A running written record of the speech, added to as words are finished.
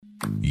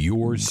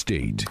Your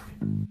state,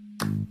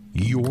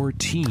 your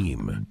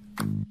team,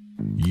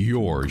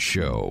 your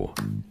show.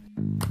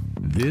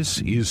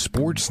 This is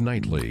Sports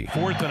Nightly.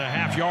 4th and a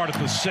half yard at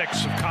the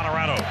 6 of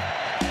Colorado.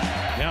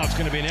 Now it's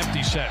going to be an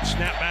empty set.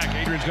 Snap back.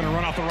 Adrian's going to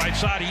run off the right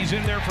side. He's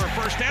in there for a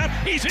first down.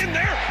 He's in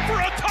there for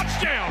a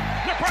touchdown.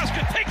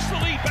 Nebraska takes the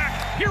lead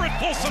back here at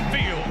Folsom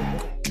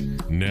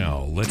Field.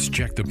 Now let's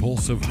check the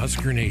pulse of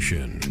Husker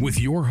Nation with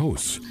your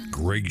hosts,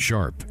 Greg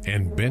Sharp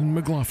and Ben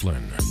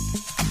McLaughlin.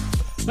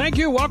 Thank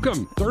you.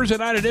 Welcome. Thursday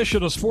night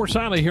edition of Sports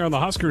Nightly here on the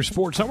Husker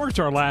Sports Network. It's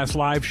our last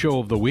live show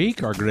of the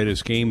week. Our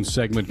greatest game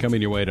segment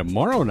coming your way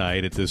tomorrow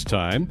night at this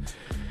time.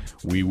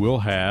 We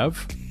will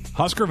have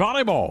Husker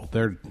Volleyball,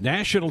 their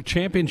national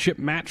championship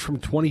match from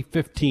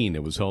 2015.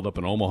 It was held up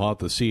in Omaha at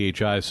the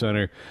CHI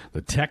Center.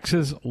 The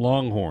Texas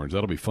Longhorns.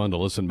 That'll be fun to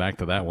listen back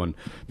to that one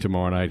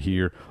tomorrow night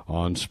here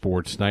on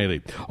Sports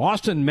Nightly.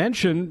 Austin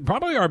mentioned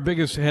probably our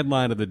biggest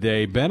headline of the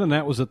day, Ben, and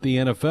that was that the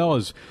NFL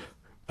is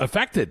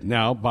affected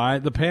now by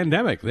the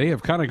pandemic. They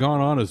have kind of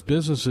gone on as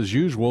business as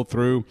usual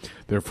through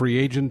their free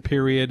agent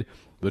period,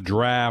 the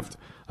draft,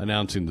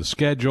 announcing the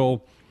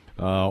schedule,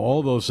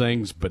 all those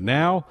things. But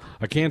now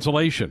a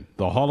cancellation.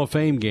 The Hall of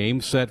Fame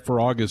game set for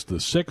August the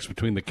 6th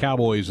between the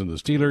Cowboys and the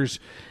Steelers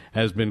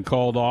has been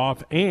called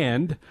off,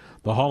 and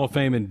the Hall of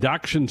Fame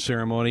induction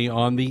ceremony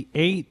on the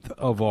 8th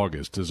of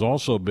August has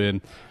also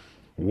been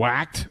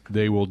whacked.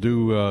 They will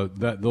do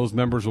that. Those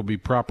members will be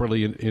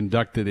properly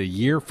inducted a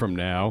year from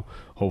now,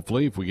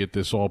 hopefully, if we get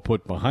this all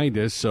put behind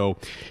us. So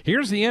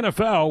here's the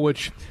NFL,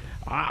 which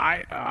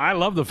I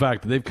love the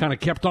fact that they've kind of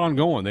kept on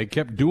going. They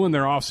kept doing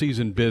their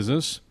offseason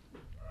business,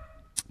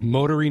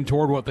 motoring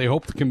toward what they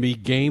hope can be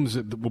games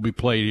that will be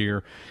played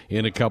here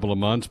in a couple of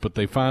months. But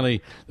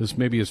this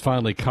maybe has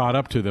finally caught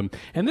up to them.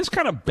 And this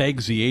kind of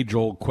begs the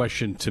age-old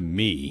question to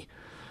me.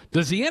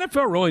 Does the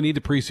NFL really need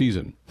the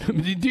preseason?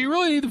 Do you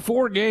really need the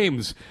 4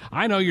 games?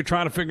 I know you're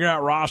trying to figure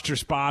out roster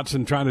spots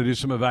and trying to do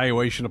some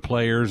evaluation of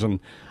players, and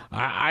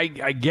I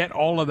get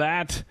all of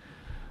that,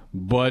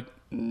 but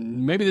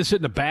maybe this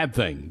isn't a bad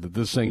thing that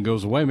this thing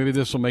goes away. Maybe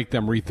this will make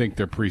them rethink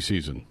their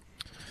preseason.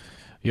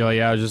 Yeah,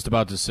 I was just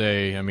about to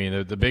say, I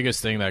mean, the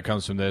biggest thing that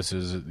comes from this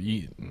is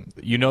the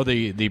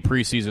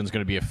preseason is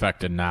going to be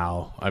affected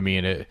now. I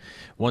mean,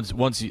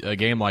 once a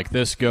game like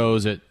this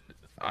goes,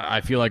 I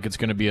feel like it's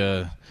going to be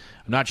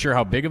I'm not sure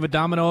how big of a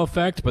domino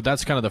effect, but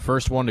that's kind of the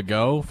first one to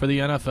go for the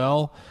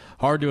NFL.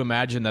 Hard to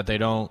imagine that they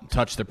don't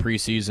touch the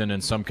preseason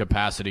in some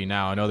capacity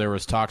now. I know there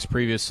was talks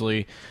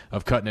previously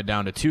of cutting it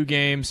down to 2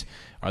 games.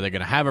 Are they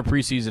going to have a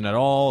preseason at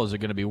all? Is it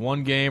going to be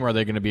 1 game? Are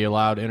they going to be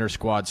allowed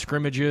inter-squad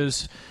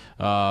scrimmages?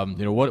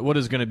 What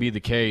is going to be the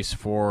case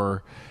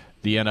for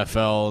the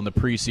NFL in the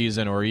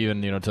preseason, or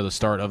even to the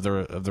start of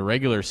the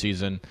regular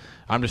season?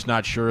 I'm just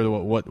not sure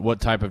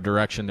what type of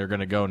direction they're going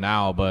to go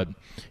now. But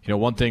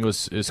one thing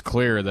is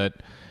clear that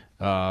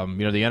the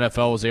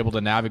NFL was able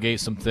to navigate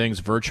some things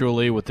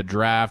virtually with the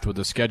draft, with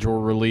the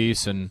schedule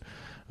release, and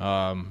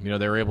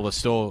they were able to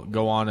still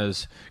go on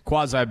as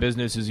quasi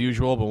business as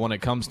usual. But when it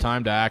comes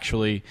time to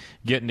actually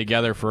getting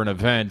together for an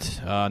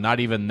event, not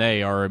even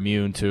they are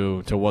immune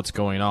to what's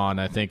going on.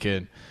 I think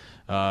at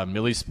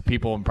least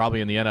people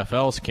probably in the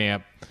NFL's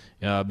camp,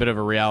 a bit of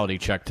a reality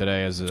check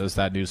today as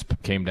that news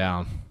came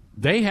down.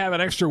 They have an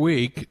extra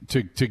week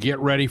to get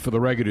ready for the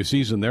regular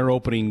season. Their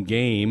opening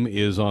game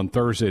is on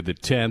Thursday the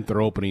 10th.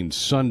 Their opening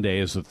Sunday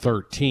is the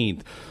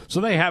 13th. So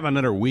they have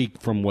another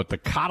week from what the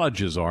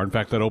colleges are. In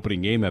fact, that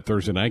opening game, that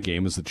Thursday night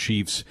game, is the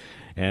Chiefs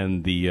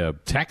and the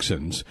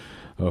Texans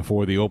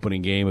for the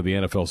opening game of the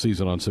NFL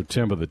season on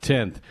September the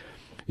 10th.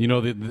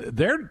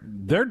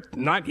 They're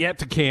not yet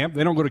to camp.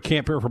 They don't go to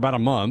camp here for about a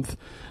month.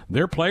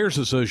 Their Players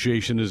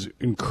Association has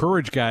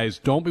encouraged guys,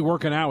 don't be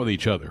working out with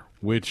each other,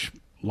 which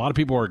a lot of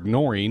people are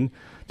ignoring.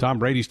 Tom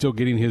Brady's still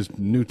getting his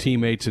new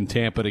teammates in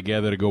Tampa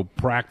together to go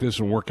practice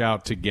and work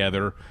out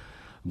together.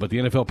 But the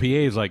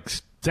NFLPA is like,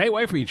 stay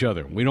away from each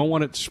other. We don't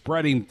want it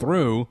spreading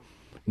through.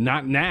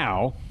 Not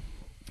now.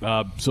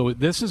 So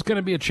this is going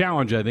to be a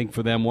challenge, I think,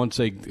 for them once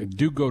they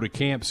do go to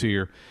camps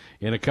here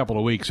in a couple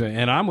of weeks.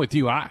 And I'm with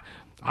you.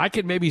 I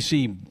could maybe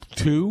see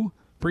 2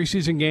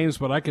 preseason games,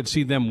 but I could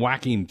see them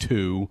whacking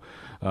 2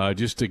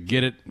 just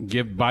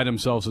to buy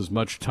themselves as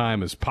much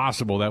time as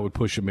possible. That would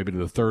push them maybe to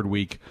the 3rd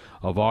week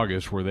of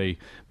August where they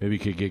maybe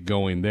could get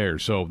going there.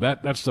 So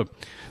that's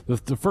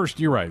the first,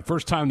 you're right,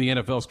 first time the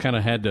NFL's kind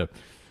of had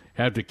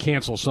to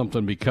cancel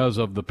something because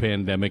of the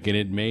pandemic, and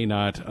it may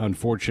not,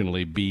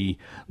 unfortunately, be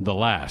the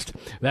last.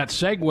 That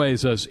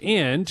segues us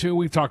into,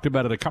 we've talked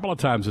about it a couple of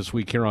times this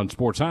week here on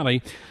Sports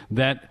Nightly,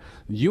 that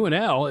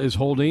UNL is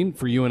holding,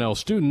 for UNL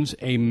students,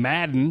 a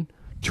Madden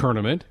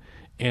tournament.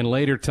 And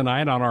later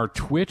tonight on our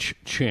Twitch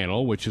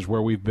channel, which is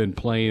where we've been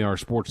playing our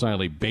Sports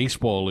Nightly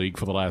Baseball League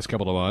for the last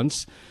couple of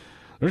months,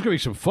 there's going to be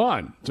some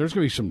fun. There's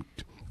going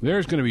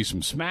to be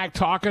some smack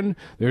talking.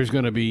 There's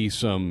going to be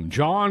some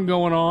John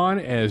going on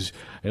as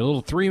a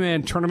little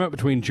 3-man tournament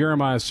between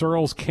Jeremiah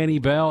Searles, Kenny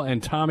Bell,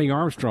 and Tommy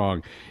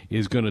Armstrong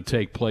is going to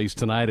take place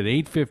tonight at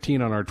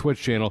 8:15 on our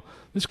Twitch channel.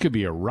 This could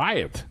be a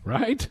riot,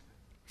 right?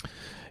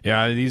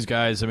 Yeah, these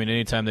guys, I mean,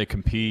 anytime they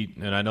compete,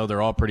 and I know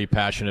they're all pretty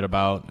passionate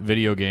about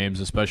video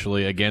games,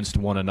 especially against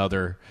one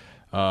another,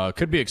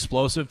 could be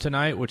explosive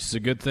tonight, which is a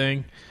good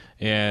thing,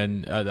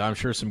 and I'm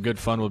sure some good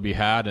fun will be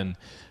had, and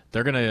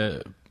they're going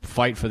to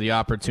fight for the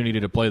opportunity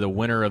to play the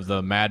winner of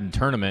the Madden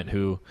tournament,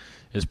 who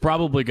is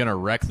probably going to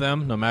wreck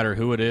them no matter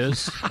who it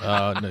is,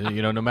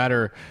 no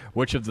matter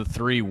which of the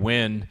three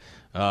win.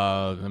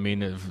 I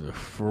mean,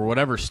 for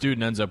whatever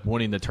student ends up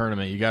winning the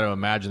tournament, you got to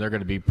imagine they're going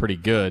to be pretty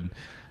good.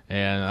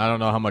 And I don't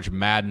know how much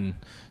Madden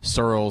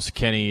Searles,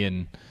 Kenny,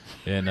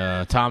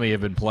 and Tommy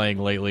have been playing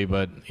lately,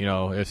 but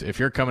if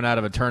you're coming out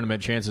of a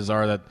tournament, chances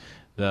are that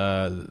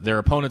their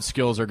opponent's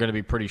skills are going to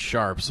be pretty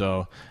sharp.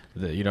 So,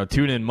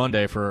 tune in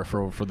Monday for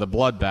the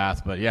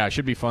bloodbath. But yeah, it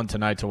should be fun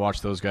tonight to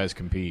watch those guys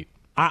compete.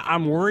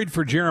 I'm worried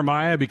for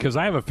Jeremiah because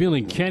I have a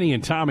feeling Kenny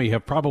and Tommy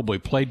have probably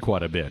played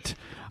quite a bit.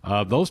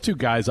 Those two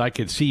guys I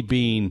could see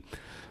being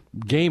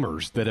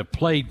gamers that have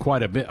played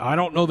quite a bit. I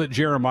don't know that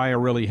Jeremiah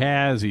really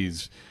has.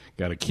 He's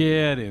got a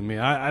kid, and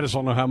I just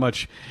don't know how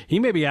much. He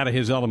may be out of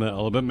his element a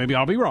little bit. Maybe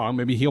I'll be wrong.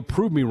 Maybe he'll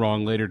prove me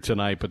wrong later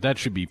tonight, but that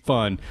should be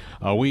fun.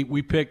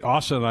 We picked,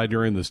 Austin and I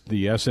during the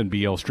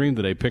SNBL stream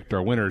today, picked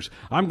our winners.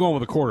 I'm going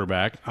with the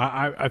quarterback.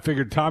 I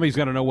figured Tommy's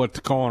got to know what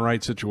to call in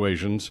right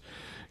situations.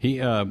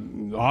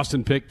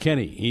 Austin picked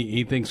Kenny.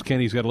 He thinks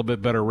Kenny's got a little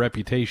bit better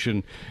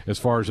reputation as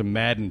far as a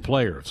Madden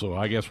player. So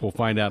I guess we'll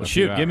find out.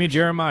 Shoot, give me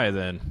Jeremiah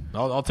then.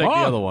 I'll take the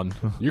other one.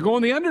 You're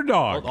going the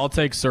underdog. I'll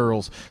take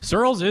Searles.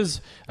 Searles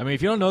is,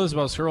 if you don't know this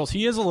about Searles,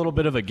 he is a little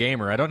bit of a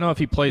gamer. I don't know if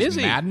he plays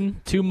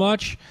Madden too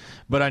much,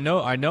 but I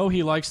know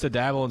he likes to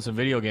dabble in some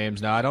video games.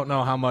 Now I don't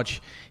know how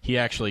much he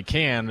actually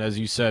can, as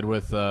you said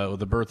with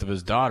the birth of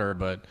his daughter,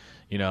 but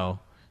I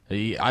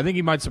think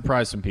he might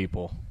surprise some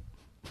people.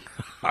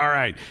 All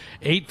right,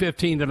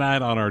 8:15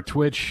 tonight on our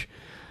Twitch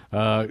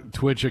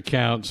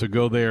account. So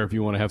go there if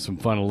you want to have some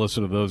fun and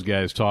listen to those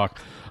guys talk.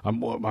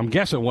 I'm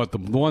guessing what the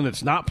one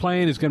that's not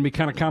playing is going to be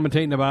kind of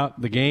commentating about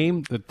the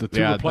game that the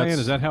two are playing.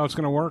 Is that how it's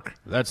going to work?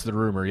 That's the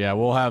rumor. Yeah,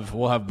 we'll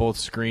have both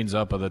screens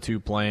up of the two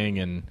playing,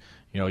 and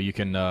you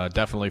can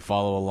definitely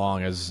follow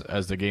along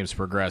as the games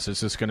progress. It's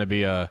just going to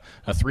be a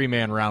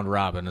 3-man round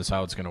robin is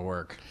how it's going to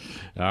work.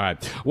 All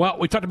right. Well,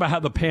 we talked about how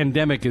the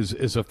pandemic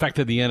has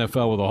affected the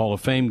NFL with the Hall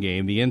of Fame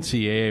game. The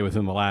NCAA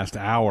within the last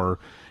hour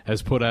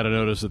has put out a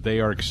notice that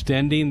they are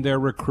extending their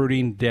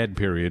recruiting dead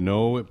period.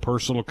 No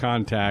personal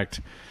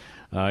contact,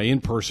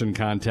 in-person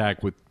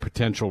contact with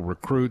potential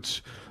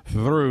recruits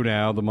through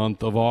now the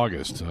month of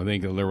August. I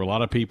think there were a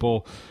lot of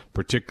people,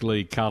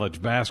 particularly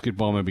college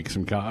basketball, maybe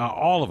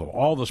all of them,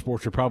 all the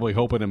sports are probably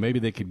hoping that maybe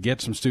they could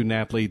get some student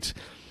athletes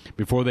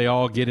before they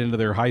all get into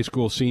their high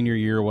school senior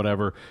year or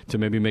whatever to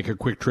maybe make a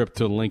quick trip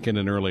to Lincoln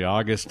in early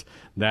August.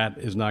 That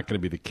is not going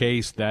to be the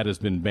case. That has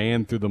been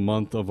banned through the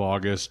month of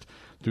August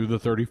through the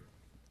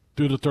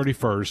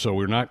 31st, so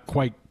we're not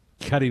quite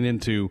cutting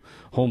into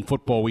home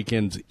football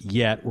weekends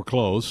yet. We're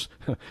close.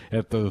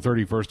 At the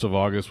 31st of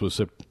August with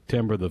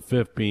September the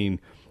 5th being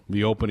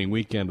the opening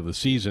weekend of the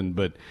season.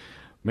 But,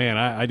 man,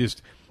 I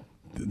just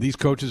 – these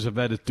coaches have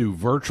had to do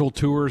virtual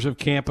tours of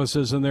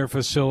campuses and their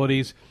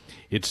facilities.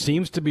 It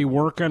seems to be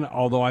working,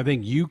 although I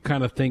think you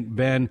kind of think,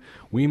 Ben,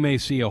 we may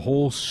see a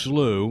whole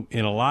slew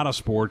in a lot of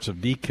sports of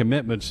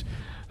decommitments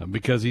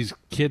because these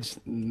kids,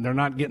 they're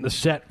not getting the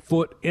set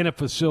foot in a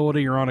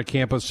facility or on a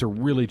campus to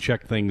really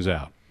check things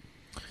out.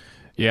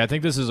 Yeah, I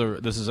think this is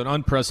an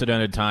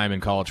unprecedented time in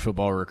college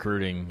football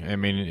recruiting. I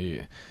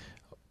mean,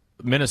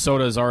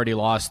 Minnesota has already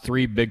lost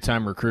 3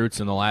 big-time recruits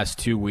in the last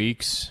 2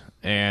 weeks,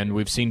 and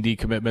we've seen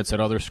decommitments at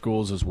other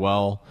schools as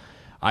well.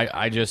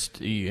 I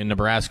just, in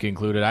Nebraska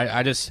included,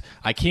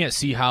 I can't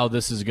see how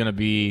this is going to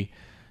be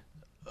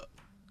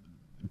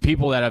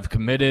people that have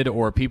committed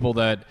or people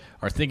that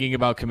are thinking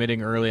about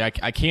committing early.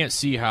 I can't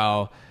see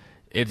how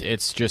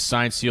it's just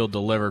signed, sealed,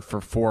 delivered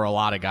for a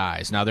lot of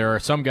guys. Now, there are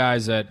some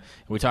guys that,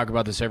 we talk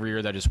about this every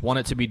year, that just want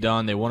it to be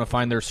done. They want to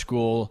find their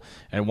school,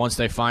 and once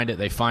they find it,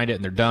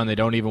 and they're done. They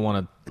don't even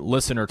want to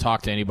listen or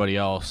talk to anybody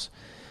else.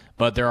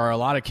 But there are a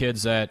lot of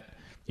kids that,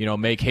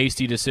 make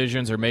hasty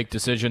decisions or make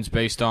decisions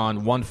based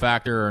on one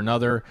factor or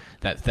another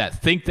that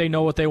think they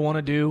know what they want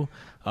to do.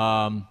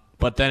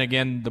 But then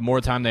again, the more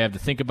time they have to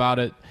think about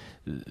it,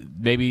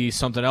 maybe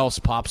something else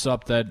pops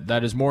up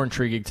that is more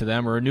intriguing to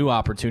them or a new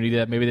opportunity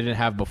that maybe they didn't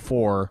have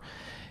before.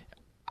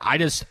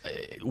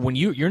 When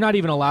you're not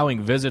even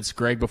allowing visits,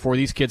 Greg, before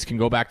these kids can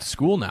go back to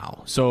school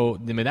now. So,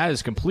 that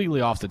is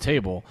completely off the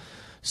table.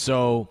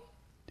 So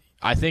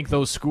I think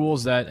those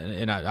schools that,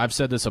 and I've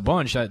said this a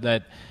bunch,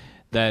 that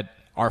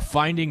are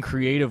finding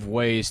creative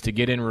ways to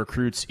get in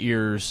recruits'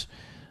 ears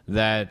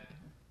that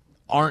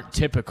aren't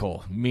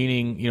typical,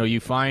 meaning, you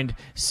find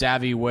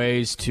savvy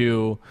ways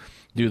to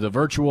do the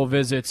virtual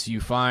visits. You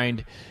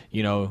find,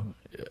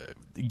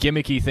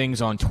 gimmicky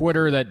things on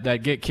Twitter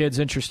that get kids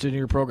interested in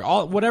your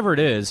program. Whatever it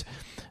is,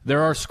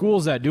 there are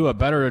schools that do a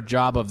better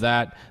job of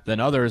that than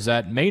others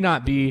that may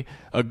not be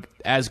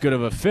as good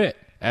of a fit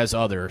as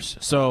others.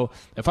 So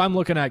if I'm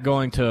looking at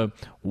going to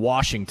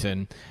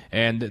Washington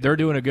and they're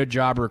doing a good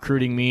job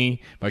recruiting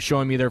me by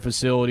showing me their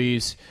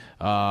facilities,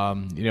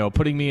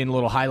 putting me in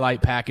little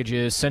highlight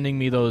packages, sending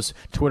me those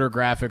Twitter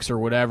graphics or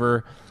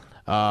whatever,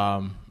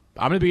 I'm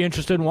going to be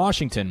interested in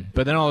Washington.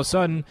 But then all of a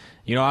sudden,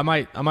 I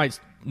might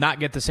not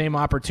get the same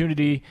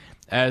opportunity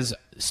as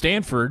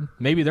Stanford.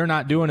 Maybe they're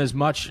not doing as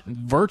much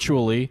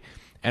virtually,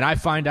 and I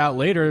find out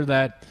later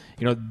that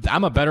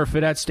I'm a better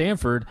fit at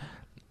Stanford.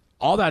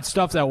 All that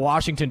stuff that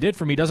Washington did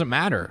for me doesn't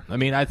matter. I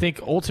mean, I think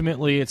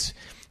ultimately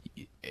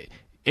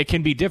it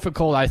can be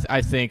difficult,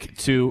 I think,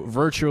 to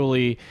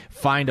virtually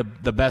find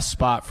the best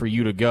spot for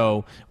you to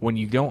go when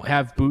you don't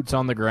have boots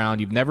on the ground.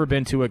 You've never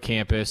been to a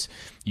campus.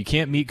 You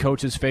can't meet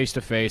coaches face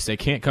to face. They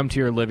can't come to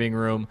your living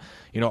room.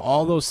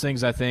 All those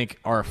things I think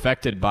are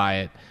affected by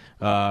it,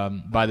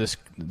 by this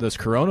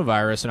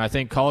coronavirus. And I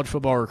think college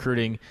football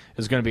recruiting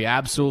is going to be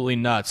absolutely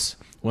nuts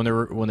when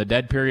the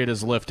dead period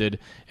is lifted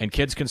and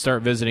kids can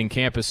start visiting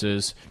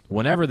campuses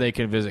whenever they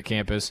can visit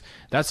campus.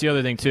 That's the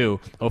other thing, too.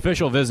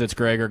 Official visits,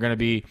 Greg, are going to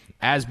be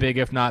as big,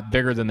 if not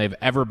bigger, than they've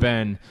ever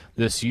been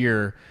this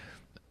year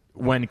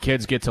when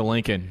kids get to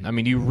Lincoln. I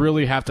mean, you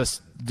really have to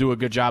do a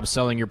good job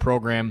selling your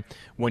program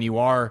when you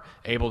are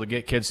able to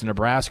get kids to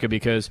Nebraska,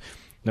 because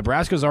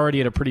Nebraska's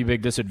already at a pretty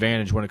big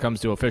disadvantage when it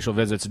comes to official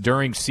visits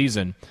during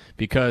season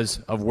because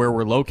of where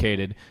we're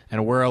located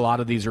and where a lot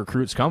of these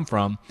recruits come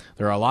from.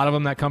 There are a lot of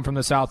them that come from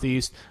the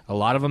Southeast, a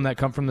lot of them that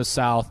come from the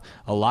South,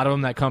 a lot of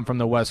them that come from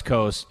the West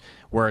Coast,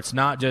 where it's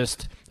not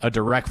just a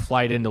direct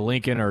flight into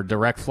Lincoln or a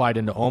direct flight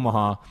into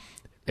Omaha.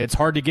 It's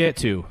hard to get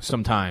to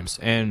sometimes.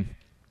 And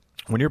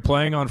when you're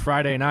playing on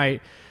Friday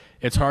night,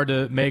 it's hard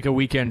to make a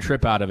weekend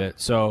trip out of it.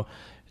 So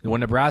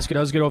when Nebraska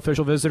does get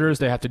official visitors,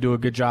 they have to do a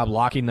good job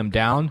locking them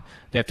down.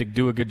 They have to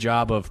do a good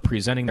job of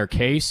presenting their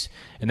case,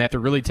 and they have to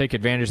really take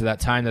advantage of that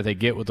time that they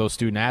get with those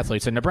student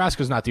athletes. And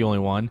Nebraska's not the only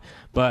one,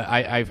 but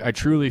I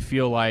truly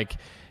feel like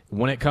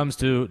when it comes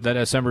to that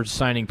December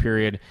signing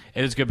period,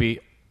 it is going to be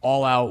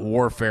all-out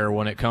warfare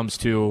when it comes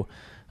to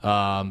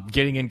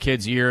getting in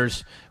kids'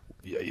 ears.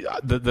 I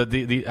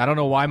don't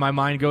know why my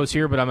mind goes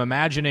here, but I'm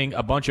imagining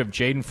a bunch of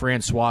Jaden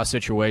Francois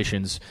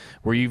situations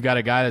where you've got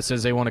a guy that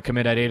says they want to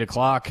commit at 8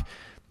 o'clock.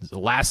 The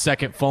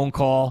last-second phone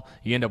call,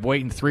 you end up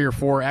waiting 3 or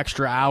 4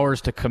 extra hours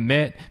to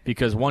commit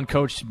because one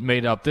coach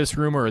made up this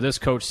rumor or this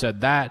coach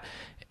said that,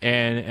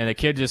 and the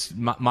kid just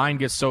mind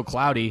gets so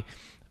cloudy.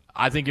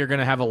 I think you're going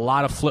to have a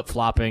lot of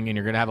flip-flopping, and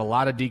you're going to have a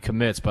lot of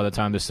decommits by the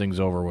time this thing's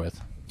over with.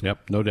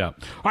 Yep, no doubt.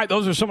 All right,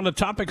 those are some of the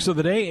topics of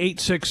the day.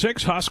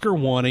 866-HUSKER,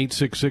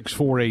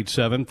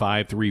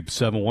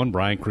 1-866-487-5371.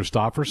 Brian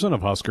Christopherson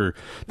of Husker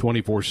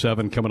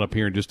 24/7 coming up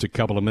here in just a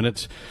couple of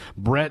minutes.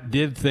 Brett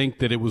did think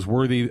that it was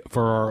worthy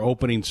for our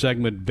opening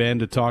segment, Ben,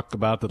 to talk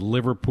about that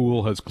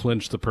Liverpool has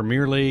clinched the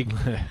Premier League.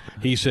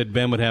 He said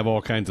Ben would have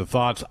all kinds of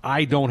thoughts.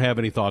 I don't have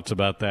any thoughts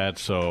about that,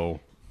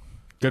 so...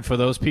 Good for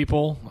those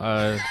people.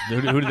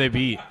 Who did they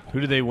beat? Who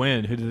did they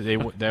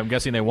win? I'm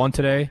guessing they won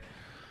today.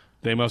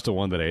 They must have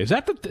won today. Is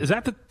that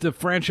the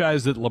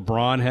franchise that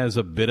LeBron has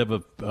a bit of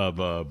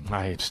a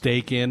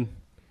stake in?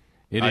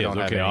 It I is. Don't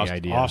Okay, have any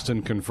idea.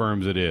 Austin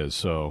confirms it is.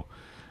 So,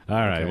 all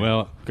right. Okay.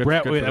 Well, Good,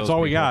 Brett, good that's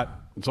all we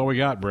got. That's all we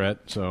got, Brett.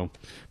 So,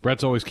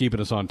 Brett's always keeping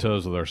us on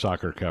toes with our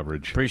soccer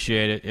coverage.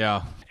 Appreciate it.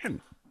 Yeah.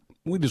 And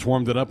we just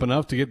warmed it up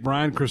enough to get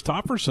Brian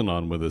Christopherson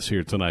on with us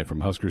here tonight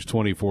from Huskers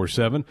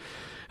 24/7.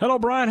 Hello,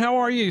 Brian. How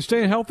are you? You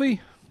staying healthy?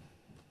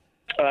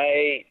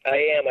 I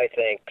am, I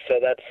think. So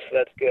that's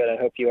good. I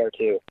hope you are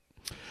too.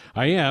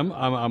 I am.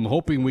 I'm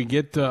hoping we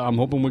get. I'm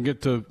hoping we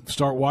get to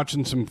start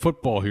watching some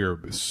football here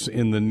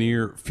in the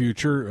near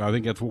future. I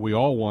think that's what we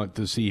all want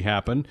to see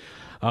happen.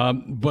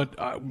 But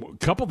a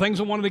couple things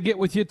I wanted to get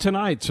with you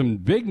tonight. Some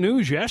big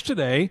news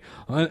yesterday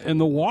in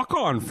the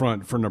walk-on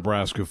front for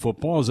Nebraska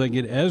football as they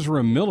get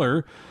Ezra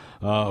Miller,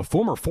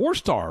 former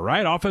four-star,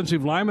 right,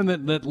 offensive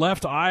lineman that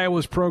left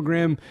Iowa's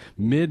program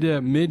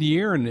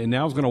mid-year and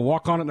now is going to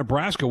walk on at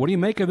Nebraska. What do you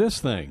make of this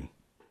thing?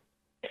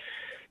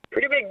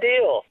 Pretty big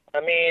deal. I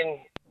mean,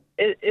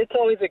 it's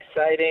always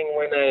exciting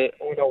when a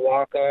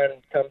walk-on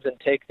comes and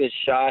takes this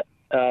shot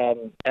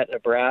at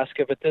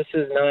Nebraska, but this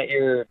is not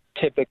your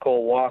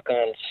typical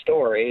walk-on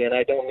story, and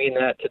I don't mean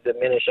that to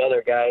diminish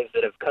other guys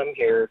that have come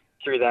here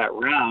through that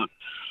route.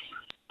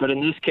 But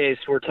in this case,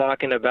 we're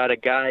talking about a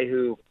guy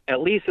who,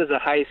 at least as a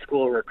high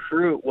school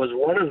recruit, was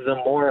one of the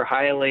more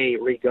highly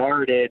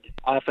regarded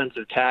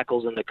offensive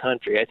tackles in the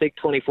country. I think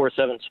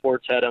 24/7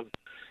 Sports had him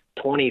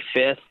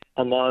 25th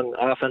among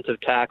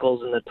offensive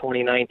tackles in the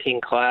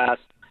 2019 class.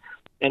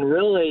 And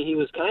really, he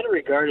was kind of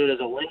regarded as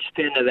a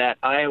linchpin to that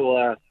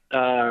Iowa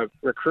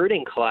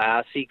recruiting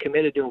class. He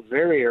committed to him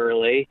very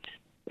early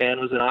and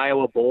was an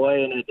Iowa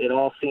boy, and it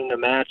all seemed to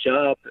match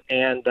up.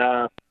 And,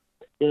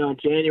 in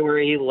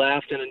January he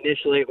left, and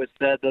initially it was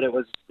said that it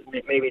was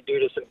maybe due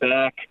to some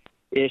back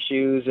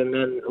issues, and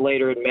then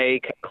later in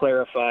May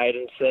clarified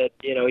and said,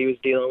 he was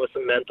dealing with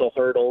some mental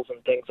hurdles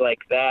and things like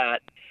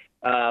that.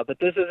 But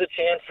this is a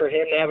chance for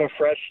him to have a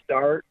fresh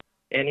start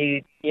and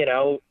he,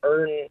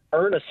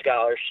 earn a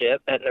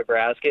scholarship at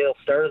Nebraska. He'll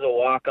start as a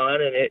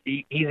walk-on, and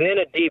he's in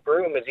a deep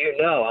room, as you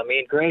know. I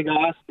mean, Greg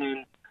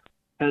Austin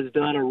has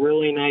done a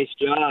really nice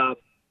job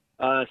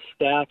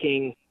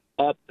stacking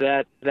up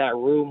that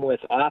room with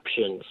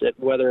options,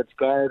 whether it's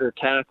guard or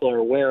tackle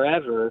or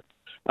wherever.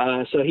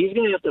 So he's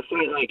going to have to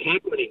fight like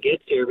heck when he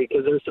gets here,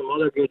 because there's some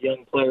other good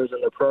young players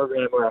in the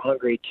program who are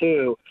hungry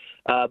too.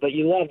 But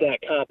you love that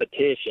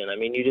competition. I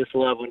mean, you just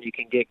love when you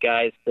can get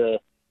guys to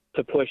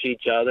push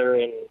each other,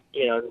 and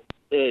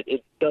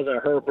it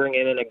doesn't hurt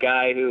bringing in a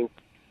guy who,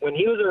 when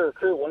he was a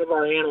recruit, one of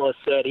our analysts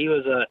said he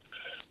was a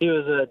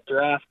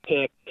draft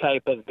pick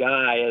type of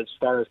guy as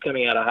far as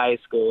coming out of high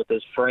school with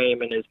his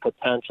frame and his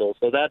potential.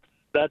 So that's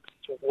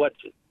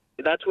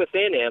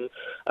within him,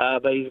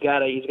 but he's got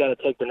to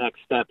take the next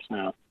steps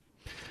now.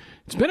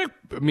 It's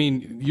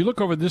been you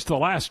look over this the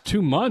last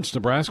 2 months,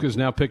 Nebraska's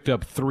now picked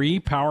up 3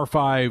 Power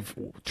 5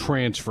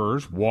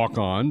 transfers,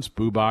 walk-ons,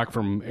 Bubak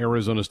from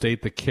Arizona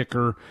State, the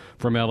kicker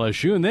from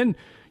LSU, and then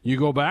you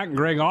go back and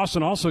Greg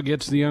Austin also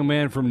gets the young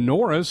man from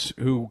Norris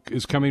who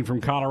is coming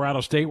from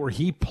Colorado State, where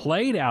he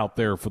played out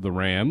there for the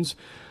Rams.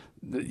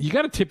 You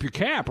got to tip your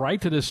cap,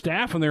 right, to the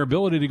staff and their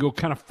ability to go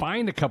kind of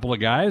find a couple of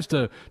guys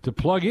to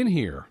plug in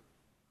here.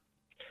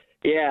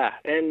 Yeah,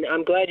 and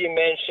I'm glad you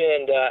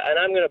mentioned, and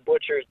I'm going to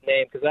butcher his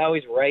name because I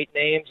always write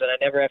names and I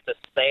never have to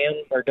say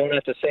them or don't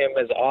have to say them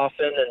as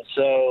often, and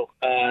so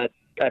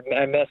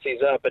I mess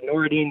these up. But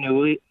Nouredin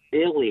Nouili,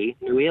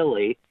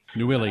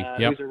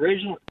 yep.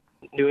 Who's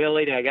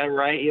Nouili, I got it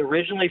right. He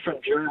originally from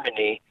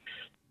Germany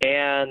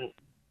and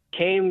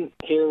came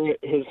here.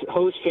 His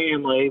host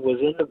family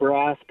was in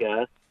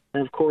Nebraska.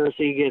 And, of course,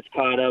 he gets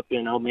caught up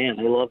in, oh, man,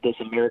 they love this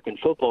American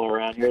football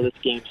around here. This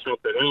game's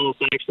something else.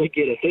 I actually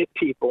get to hit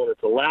people, and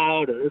it's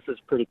allowed, and this is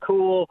pretty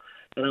cool.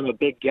 And I'm a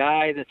big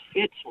guy. This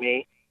fits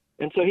me.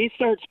 And so he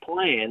starts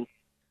playing.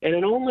 And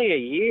in only a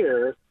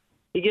year,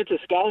 he gets a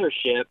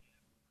scholarship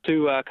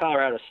to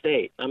Colorado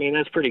State. I mean,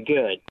 that's pretty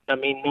good. I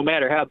mean, no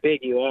matter how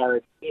big you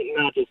are,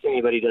 not just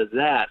anybody does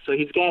that. So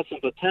he's got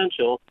some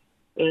potential.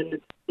 And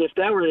if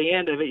that were the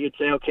end of it, you'd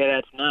say, okay,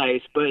 that's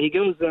nice. But he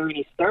goes there and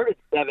he started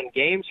 7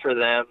 games for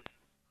them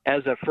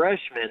as a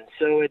freshman.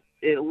 So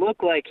it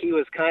looked like he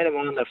was kind of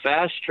on the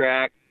fast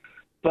track.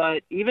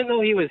 But even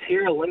though he was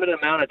here a limited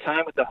amount of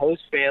time with the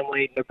host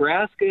family,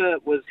 Nebraska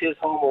was his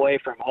home away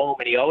from home,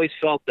 and he always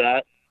felt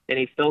that. And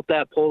he felt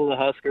that pull to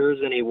the Huskers,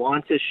 and he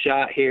wants his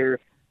shot here.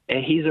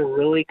 And he's a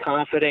really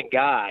confident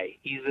guy.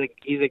 He's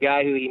a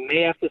guy who he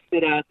may have to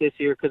sit out this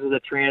year because of the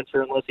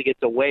transfer unless he gets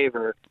a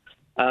waiver.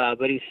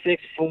 But he's 6'4",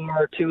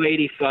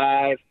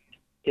 285.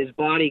 His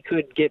body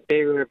could get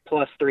bigger at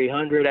plus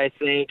 300, I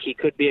think. He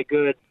could be a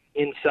good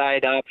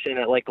inside option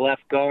at, like,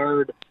 left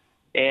guard.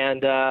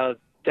 And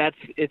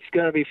it's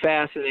going to be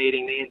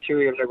fascinating, the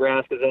interior of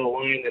Nebraska's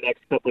O-line the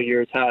next couple of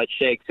years, how it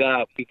shakes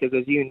out. Because,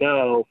 as you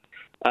know,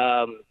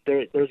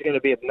 there's going to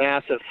be a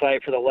massive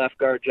fight for the left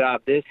guard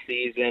job this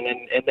season.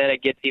 And then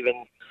it gets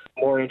even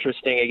more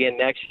interesting again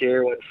next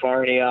year when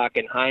Farniok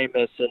and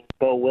Hymas and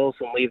Bo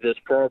Wilson leave this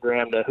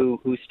program to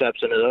who steps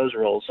into those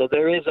roles. So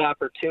there is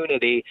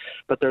opportunity,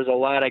 but there's a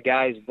lot of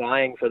guys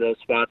vying for those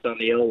spots on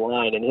the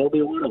O-line, and he'll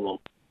be one of them.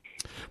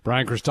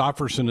 Brian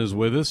Christopherson is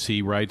with us.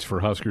 He writes for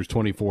Huskers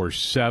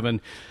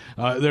 24/7.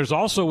 There's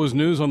also was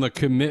news on the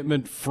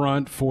commitment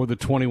front for the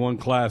 21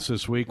 class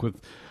this week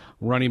with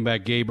running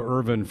back Gabe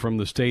Ervin from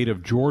the state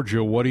of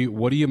Georgia. What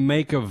do you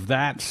make of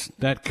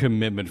that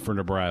commitment for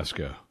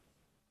Nebraska?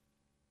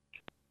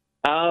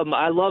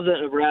 I love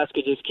that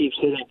Nebraska just keeps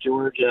hitting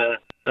Georgia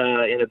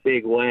in a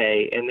big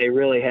way, and they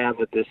really have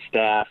with this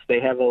staff. They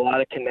have a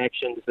lot of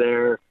connections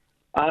there.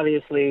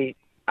 Obviously,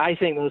 I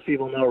think most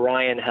people know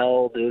Ryan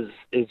Held is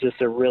just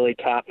a really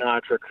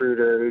top-notch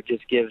recruiter who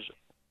just gives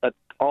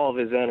all of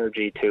his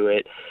energy to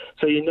it.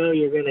 So you know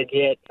you're going to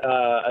get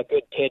a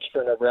good pitch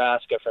for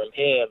Nebraska from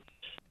him.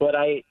 But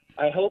I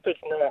hope it's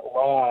not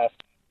lost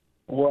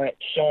what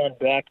Sean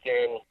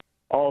Beckton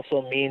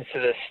also means to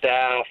the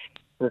staff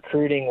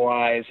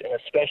recruiting-wise, and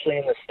especially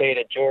in the state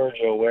of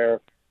Georgia, where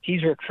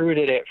he's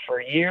recruited it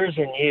for years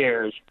and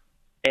years,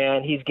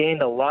 and he's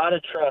gained a lot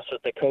of trust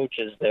with the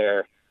coaches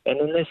there. And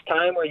in this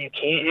time where you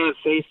can't have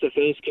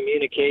face-to-face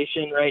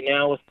communication right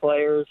now with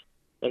players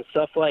and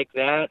stuff like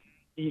that,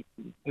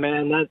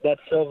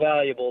 that's so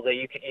valuable that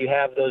you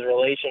have those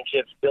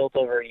relationships built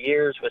over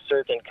years with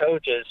certain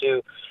coaches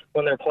who,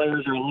 when their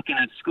players are looking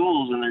at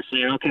schools and they're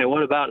saying, okay,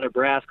 what about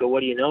Nebraska?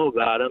 What do you know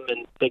about them?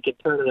 And they could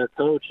turn to their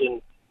coach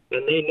and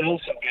they know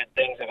some good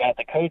things about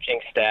the coaching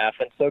staff.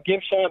 And so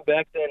give Sean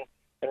Beckton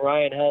and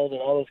Ryan Held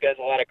and all those guys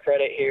a lot of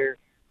credit here.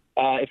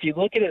 If you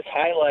look at his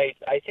highlights,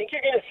 I think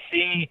you're going to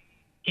see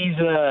he's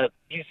a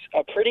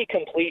pretty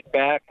complete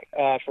back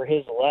for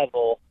his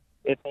level.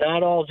 It's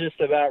not all just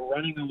about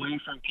running away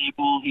from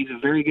people. He's a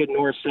very good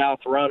north-south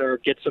runner,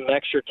 gets some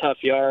extra tough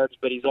yards,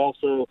 but he's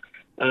also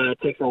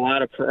takes a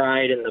lot of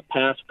pride in the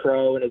pass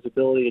pro and his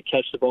ability to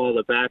catch the ball in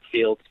the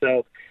backfield.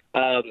 So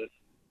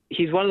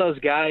he's one of those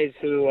guys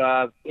who,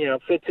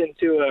 fits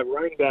into a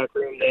running back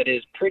room that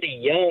is pretty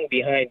young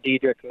behind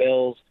Dedrick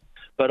Mills,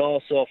 but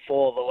also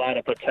full of a lot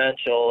of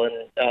potential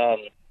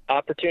and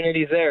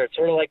opportunities there. It's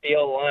sort of like the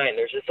O-line.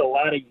 There's just a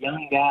lot of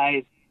young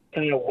guys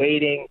kind of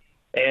waiting,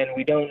 and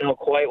we don't know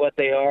quite what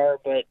they are,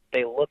 but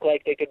they look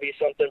like they could be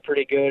something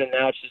pretty good, and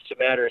now it's just a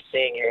matter of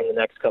seeing here in the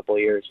next couple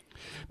of years.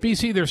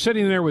 BC, they're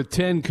sitting there with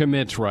 10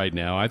 commits right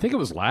now. I think it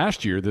was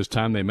last year this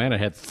time they might have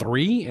had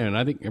 3, and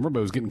I think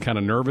everybody was getting kind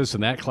of nervous,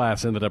 and that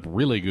class ended up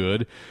really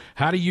good.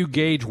 How do you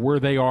gauge where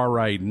they are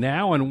right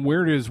now, and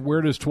where does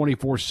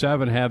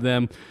 24/7 have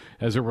them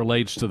as it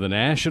relates to the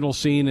national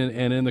scene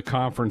and in the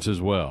conference as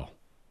well?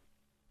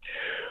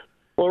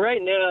 Well,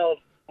 right now,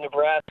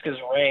 Nebraska's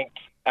ranked,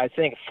 I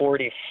think,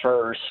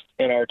 41st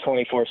in our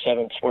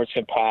 24/7 sports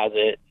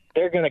composite.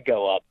 They're going to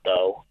go up,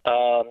 though.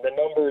 The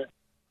number,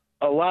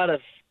 a lot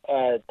of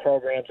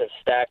programs have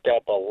stacked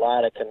up a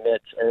lot of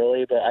commits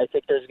early, but I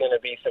think there's going to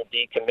be some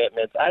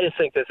decommitments. I just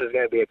think this is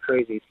going to be a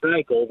crazy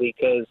cycle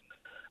because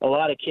a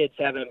lot of kids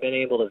haven't been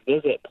able to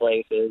visit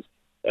places,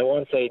 and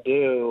once they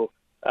do,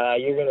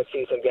 you're going to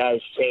see some guys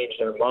change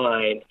their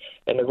mind.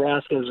 And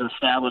Nebraska's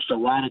established a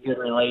lot of good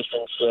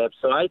relationships,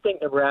 so I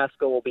think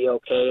Nebraska will be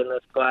okay in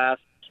this class.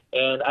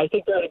 And I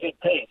think they're at a good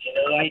pace. You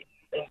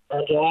know,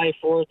 on July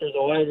 4th, there's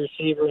a wide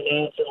receiver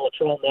announced in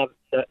Latrell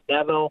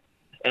Neville,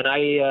 and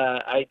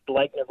I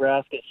like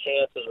Nebraska's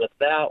chances with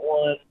that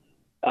one.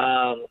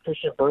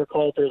 Christian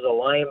Burkhalter's a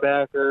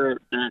linebacker.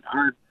 And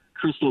our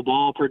crystal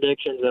ball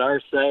predictions at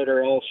our site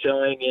are all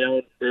showing, you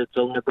know, it's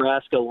a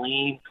Nebraska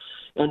lean.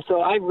 And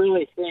so I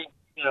really think,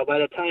 you know, by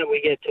the time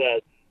we get to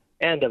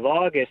end of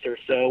August or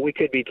so, we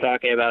could be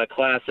talking about a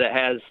class that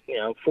has, you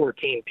know,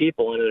 14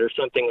 people in it or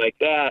something like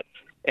that.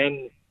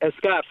 And as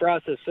Scott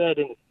Frost has said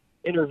in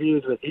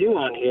interviews with you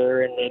on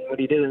here, and when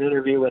he did an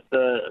interview with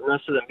the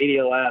rest of the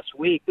media last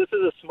week, this is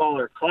a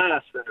smaller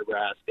class for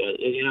Nebraska.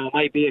 You know, it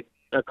might be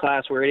a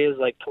class where it is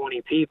like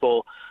 20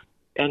 people.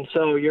 And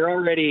so you're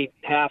already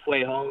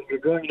halfway home. You're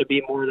going to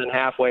be more than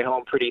halfway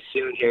home pretty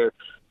soon here.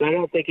 So I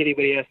don't think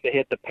anybody has to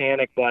hit the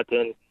panic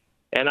button.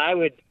 And I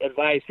would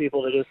advise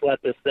people to just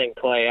let this thing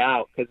play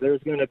out because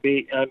there's going to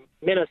be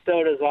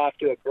Minnesota's off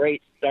to a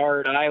great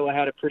start. Iowa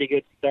had a pretty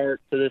good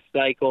start to this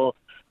cycle.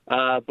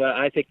 But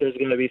I think there's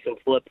going to be some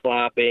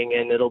flip-flopping,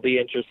 and it'll be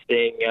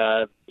interesting,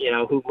 you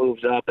know, who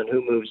moves up and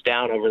who moves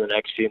down over the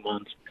next few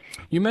months.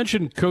 You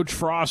mentioned Coach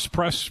Frost's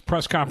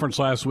press conference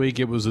last week.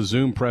 It was a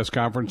Zoom press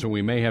conference, and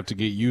we may have to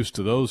get used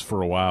to those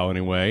for a while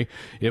anyway.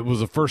 It was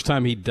the first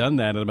time he'd done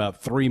that in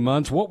about 3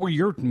 months. What were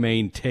your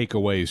main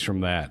takeaways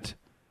from that?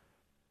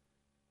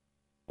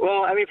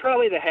 Well, I mean,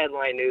 probably the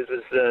headline news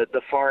is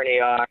the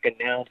Farniok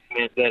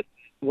announcement that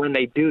when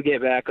they do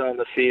get back on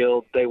the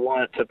field, they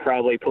want to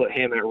probably put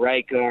him at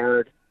right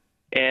guard.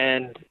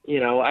 And, you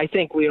know, I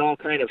think we all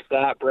kind of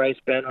thought Bryce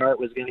Benhart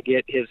was going to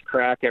get his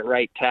crack at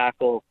right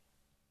tackle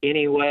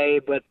anyway,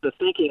 but the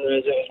thinking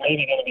was it was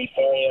maybe going to be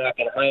Farniok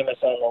and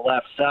Hymas on the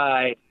left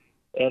side.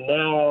 And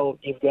now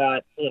you've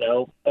got, you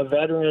know, a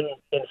veteran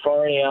in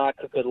Farniok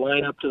who could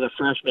line up to the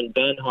freshman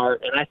Benhart,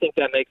 and I think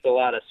that makes a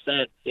lot of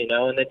sense, you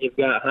know. And then you've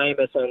got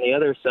Hymas on the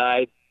other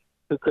side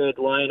who could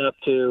line up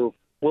to,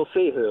 we'll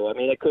see who. I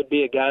mean, it could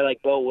be a guy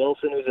like Bo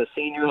Wilson, who's a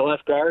senior at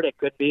left guard. It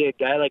could be a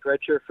guy like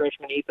redshirt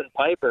freshman Ethan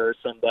Piper or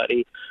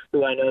somebody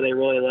who I know they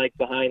really like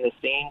behind the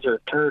scenes,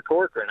 or Tur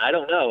Corcoran. I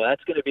don't know.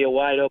 That's going to be a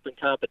wide-open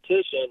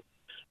competition.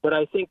 But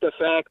I think the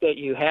fact that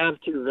you have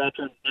 2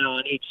 veterans now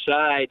on each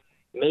side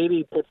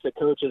maybe puts the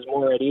coaches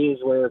more at ease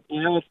where,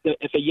 you know,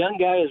 if a young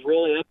guy is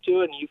really up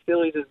to it and you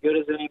feel he's as good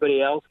as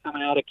anybody else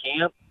coming out of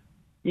camp,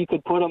 you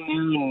could put him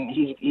in, and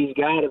he's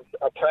got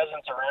a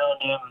presence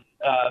around him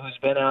who's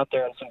been out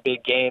there in some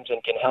big games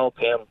and can help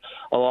him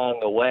along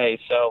the way.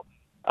 So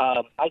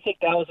I think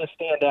that was a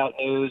standout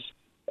news.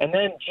 And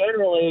then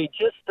generally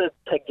just the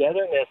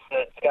togetherness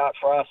that Scott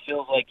Frost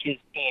feels like his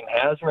team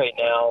has right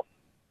now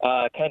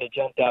kind of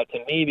jumped out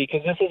to me,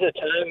 because this is a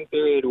time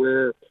period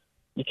where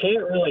you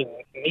can't really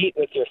meet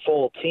with your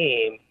full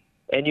team,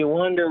 and you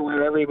wonder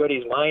where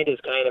everybody's mind is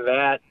kind of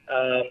at.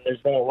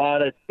 There's been a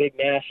lot of big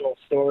national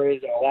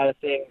stories and a lot of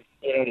things,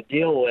 you know, to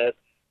deal with,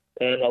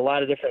 and a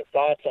lot of different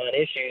thoughts on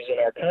issues in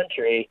our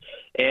country.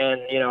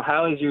 And, you know,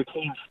 how is your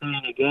team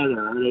staying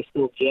together? Are they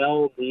still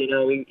gelled, you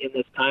know, in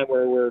this time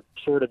where we're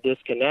sort of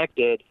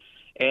disconnected?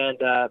 And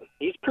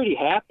he's pretty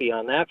happy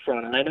on that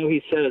front, and I know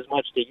he said as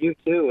much to you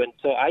too. And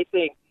so I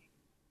think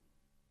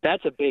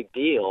that's a big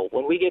deal.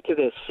 When we get to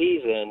this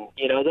season,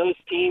 you know, those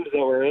teams that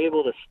were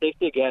able to stick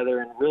together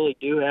and really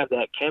do have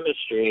that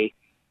chemistry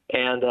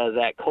and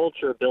that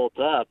culture built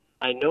up,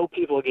 I know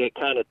people get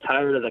kind of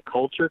tired of the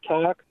culture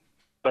talk,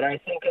 but I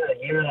think in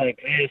a year like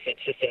this,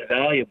 it's just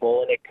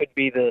invaluable, and it could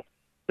be the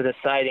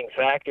deciding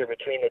factor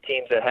between the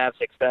teams that have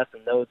success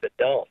and those that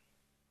don't.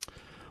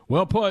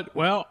 Well put.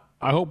 Well,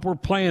 I hope we're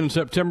playing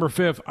September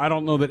 5th. I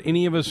don't know that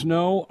any of us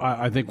know.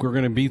 I think we're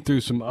going to be through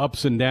some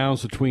ups and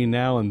downs between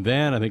now and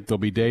then. I think there'll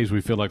be days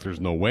we feel like there's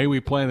no way we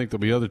play. I think there'll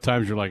be other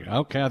times you're like,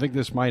 okay, I think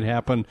this might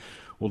happen.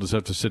 We'll just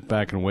have to sit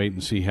back and wait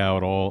and see how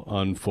it all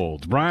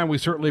unfolds. Brian, we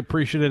certainly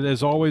appreciate it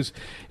as always.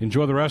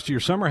 Enjoy the rest of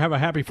your summer. Have a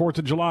happy 4th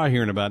of July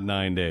here in about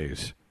 9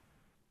 days.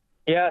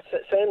 Yeah,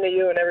 same to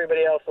you and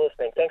everybody else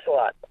listening. Thanks a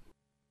lot.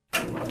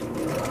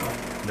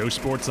 No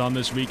sports on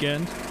this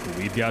weekend? Well,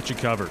 we've got you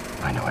covered.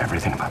 I know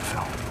everything about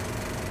film.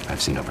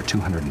 I've seen over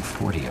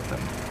 240 of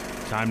them.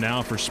 Time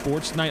now for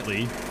Sports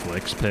Nightly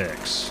Flicks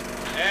Picks.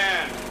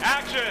 And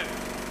action!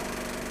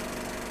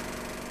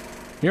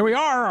 Here we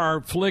are,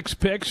 our Flicks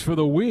Picks for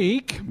the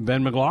week.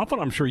 Ben McLaughlin,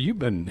 I'm sure you've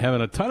been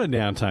having a ton of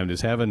downtime,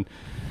 just having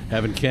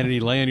Kennedy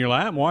lay in your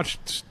lap and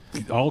watched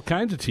all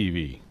kinds of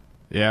TV.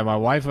 Yeah, my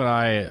wife and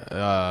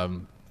I,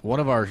 one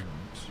of our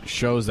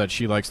shows that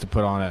she likes to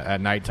put on at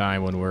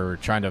nighttime when we're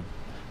trying to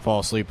fall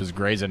asleep is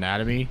Grey's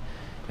Anatomy.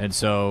 And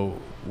so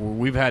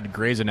we've had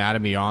Grey's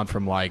Anatomy on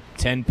from like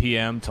 10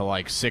 p.m. to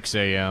like 6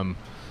 a.m.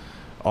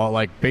 all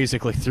like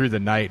basically through the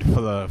night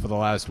for the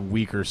last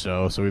week or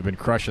so. So we've been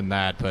crushing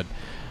that, but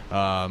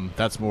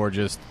that's more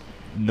just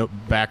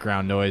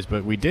background noise.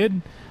 But I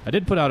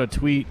did put out a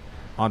tweet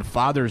on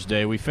Father's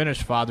Day. We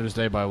finished Father's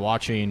Day by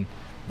watching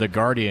The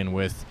Guardian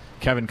with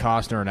Kevin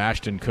Costner and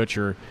Ashton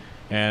Kutcher,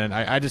 and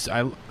I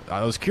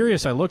was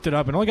curious. I looked it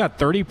up and only got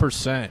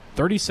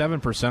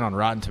 37% on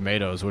Rotten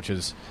Tomatoes, which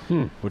is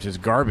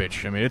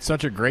garbage. I mean, it's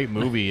such a great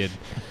movie.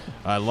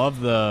 I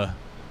love the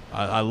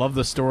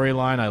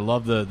storyline. I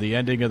love the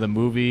ending of the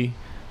movie.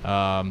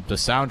 The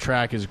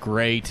soundtrack is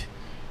great,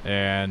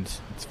 and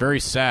it's very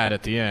sad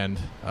at the end.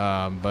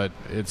 But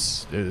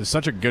it's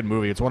such a good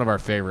movie. It's one of our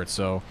favorites.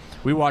 So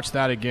we watched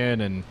that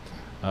again, and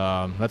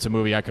that's a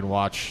movie I can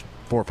watch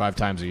 4 or 5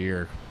 times a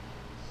year.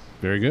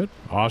 Very good.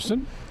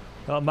 Austin?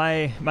 Well,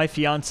 my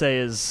fiance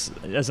is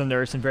a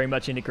nurse and very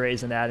much into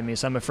Grey's Anatomy,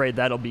 so I'm afraid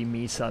that'll be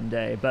me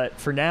someday.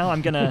 But for now,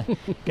 I'm gonna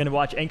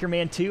watch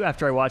Anchorman 2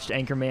 after I watched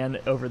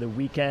Anchorman over the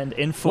weekend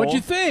in full. What'd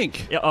you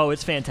think? Oh,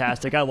 it's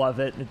fantastic. I love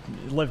it.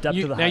 It lived up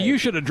to the hype. Now, you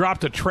should have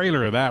dropped a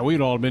trailer of that.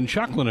 We'd all been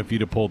chuckling if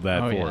you'd have pulled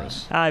that for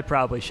us. I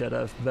probably should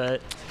have,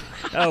 but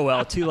oh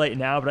well, too late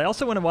now. But I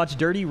also want to watch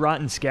Dirty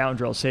Rotten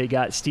Scoundrels. So you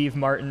got Steve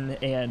Martin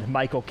and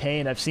Michael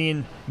Caine. I've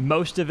seen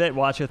most of it,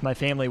 watched with my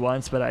family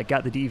once, but I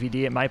got the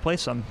DVD at my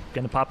place, so I'm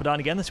going to pop it on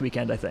again this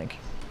weekend, I think.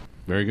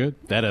 Very good.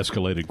 That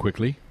escalated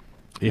quickly.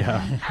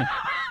 Yeah.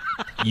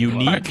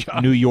 Unique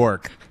New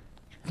York.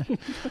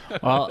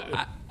 Well,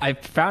 I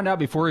found out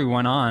before we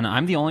went on,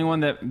 I'm the only one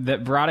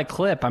that brought a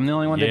clip. I'm the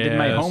only one that did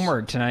my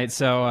homework tonight.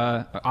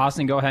 So,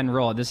 Austin, go ahead and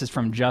roll it. This is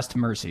from Just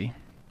Mercy.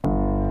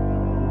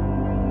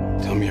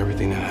 Tell me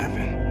everything that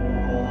happened.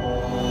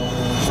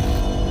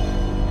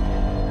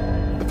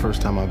 The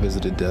first time I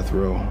visited death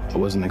row, I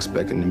wasn't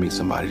expecting to meet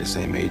somebody the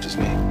same age as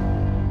me.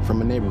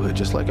 From a neighborhood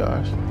just like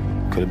ours.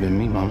 Could have been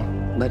me, Mama.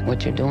 But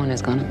what you're doing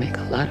is gonna make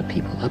a lot of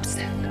people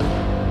upset.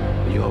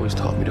 But you always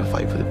taught me to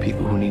fight for the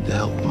people who need the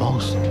help the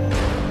most.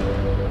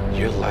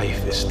 Your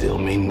life is still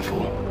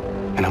meaningful,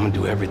 and I'm gonna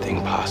do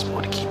everything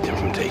possible to keep them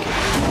from taking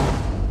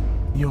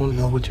it. You don't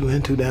know what you're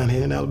into down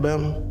here in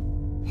Alabama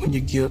when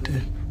you're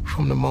guilty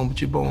from the moment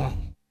you're born.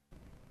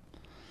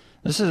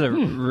 This is a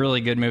really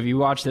good movie. We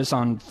watched this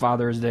on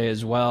Father's Day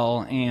as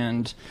well,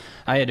 and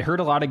I had heard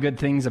a lot of good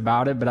things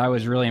about it, but I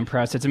was really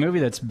impressed. It's a movie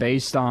that's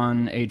based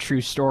on a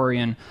true story,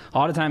 and a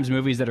lot of times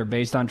movies that are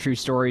based on true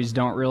stories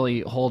don't really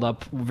hold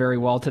up very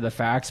well to the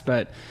facts,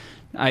 but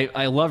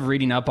I love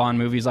reading up on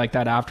movies like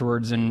that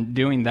afterwards, and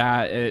doing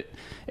that, it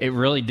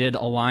really did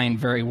align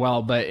very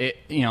well, but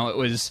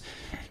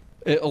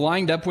it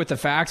lined up with the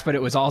facts, but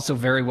it was also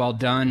very well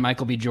done.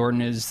 Michael B.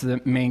 Jordan is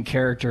the main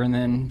character, and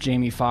then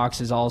Jamie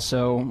Foxx is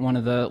also one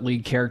of the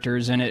lead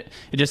characters, and it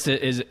just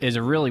is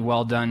a really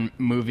well done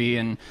movie,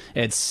 and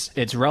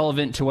it's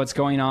relevant to what's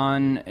going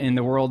on in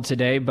the world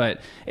today,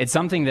 but it's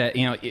something that,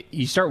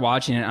 you start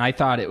watching it, and I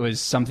thought it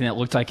was something that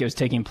looked like it was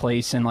taking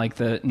place in like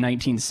the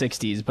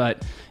 1960s,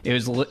 but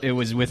it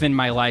was within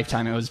my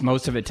lifetime.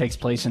 Most of it takes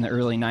place in the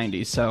early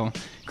 90s, so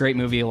great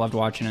movie. I loved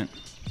watching it.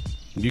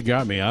 You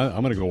got me. I'm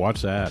going to go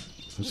watch that.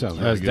 That sounds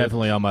really good.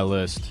 Definitely on my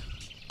list.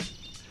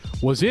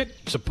 Was it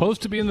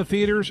supposed to be in the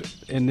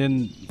theaters, and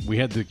then we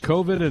had the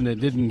COVID, and it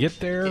didn't get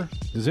there?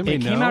 Does anybody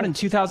know? It came out in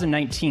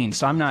 2019,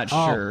 so I'm not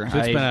sure. So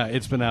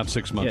it's been out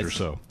 6 months or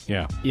so.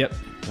 Yeah. Yep.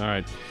 All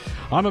right.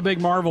 I'm a big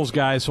Marvels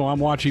guy, so I'm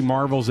watching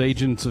Marvel's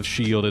Agents of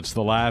S.H.I.E.L.D. It's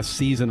the last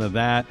season of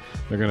that.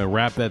 They're going to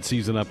wrap that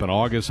season up in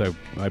August.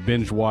 I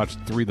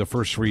binge-watched the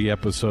first 3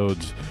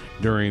 episodes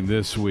during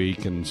this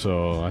week, and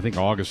so I think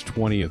August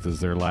 20th is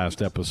their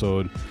last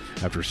episode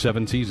after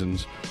 7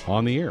 seasons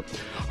on the air.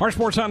 Our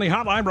Sports Nightly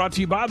Hotline brought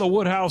to you by the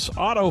Woodhouse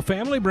Auto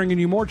family, bringing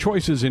you more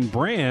choices in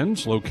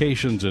brands,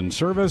 locations, and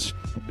service.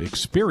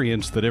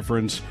 Experience the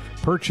difference.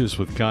 Purchase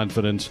with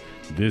confidence.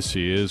 This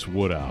is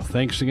Woodhouse.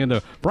 Thanks again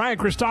to Brian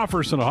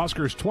Christopherson of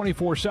Huskers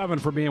 24/7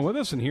 for being with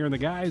us and hearing the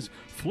guys'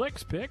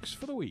 Flicks Picks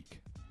for the week.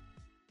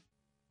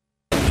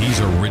 He's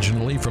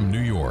originally from New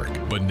York,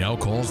 but now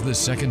calls the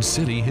second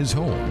city his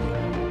home.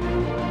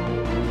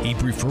 He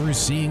prefers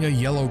seeing a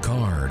yellow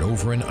card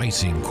over an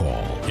icing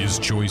call. His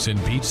choice in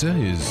pizza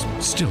is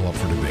still up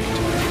for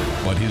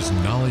debate, but his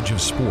knowledge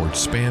of sports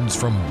spans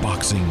from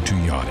boxing to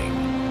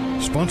yachting.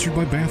 Sponsored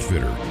by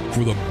Bathfitter.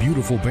 For the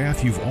beautiful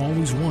bath you've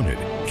always wanted,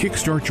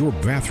 kickstart your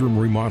bathroom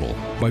remodel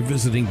by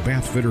visiting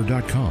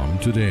bathfitter.com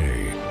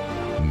today.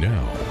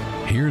 Now,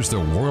 here's the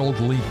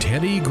worldly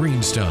Teddy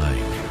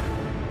Greenstein.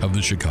 of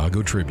the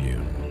Chicago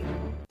Tribune.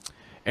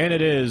 And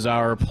it is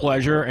our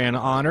pleasure and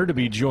honor to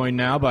be joined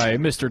now by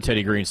Mr.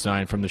 Teddy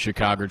Greenstein from the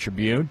Chicago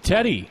Tribune.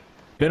 Teddy,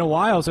 been a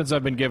while since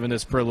I've been given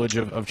this privilege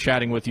of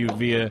chatting with you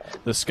via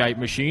the Skype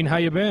machine. How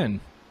you been?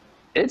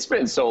 It's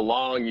been so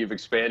long. You've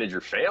expanded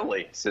your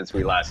family since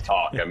we last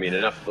talked. I mean,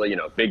 enough,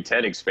 Big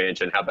Ten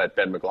expansion. How about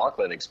Ben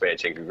McLaughlin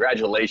expansion?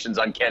 Congratulations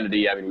on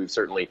Kennedy. I mean, we've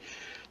certainly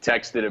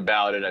texted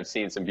about it. I've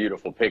seen some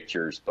beautiful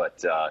pictures,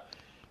 but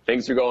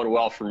things are going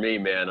well for me,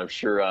 man. I'm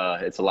sure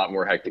it's a lot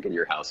more hectic in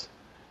your house.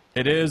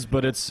 It is,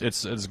 but it's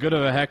as good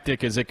of a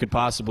hectic as it could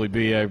possibly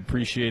be. I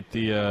appreciate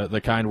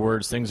the kind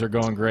words. Things are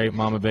going great.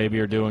 Mama, baby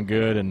are doing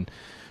good, and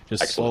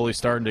just slowly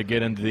starting to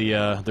get into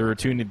the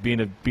routine of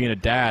being a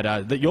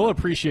dad. You'll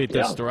appreciate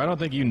this story. I don't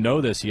think you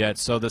know this yet.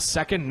 So the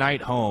second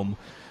night home,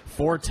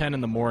 4:10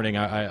 in the morning,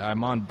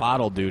 I'm on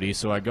bottle duty,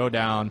 so I go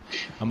down.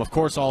 I'm, of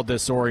course, all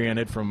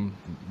disoriented from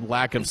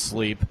lack of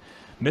sleep.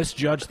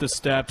 Misjudged the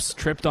steps,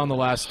 tripped on the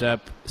last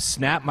step,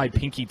 snapped my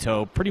pinky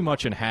toe pretty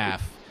much in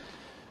half.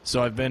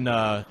 So I've been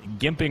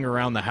gimping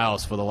around the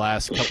house for the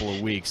last couple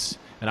of weeks,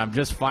 and I'm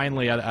just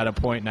finally at a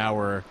point now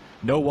where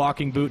no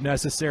walking boot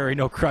necessary,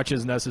 no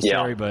crutches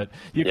necessary, but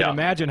you can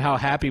imagine how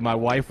happy my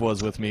wife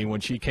was with me when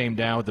she came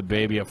down with the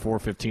baby at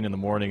 4:15 in the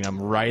morning. I'm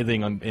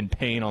writhing in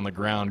pain on the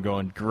ground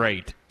going,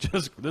 great,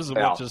 this is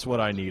just what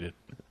I needed.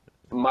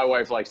 My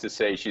wife likes to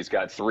say she's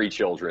got 3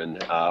 children,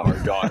 our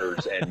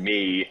daughters and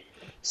me,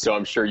 so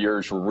I'm sure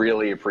yours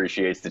really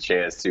appreciates the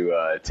chance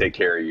to take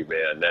care of you,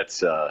 man.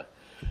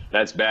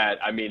 That's bad.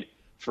 I mean,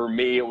 for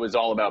me, it was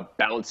all about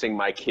bouncing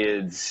my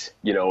kids,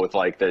 with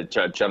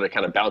trying to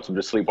kind of bounce them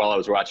to sleep while I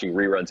was watching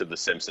reruns of The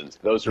Simpsons.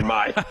 Those are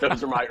my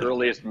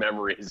earliest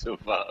memories of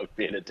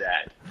being a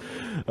dad.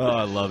 Oh,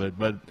 I love it.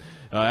 But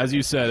as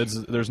you said,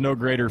 there's no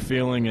greater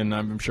feeling, and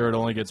I'm sure it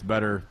only gets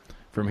better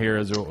from here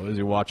as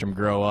you watch them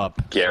grow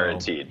up.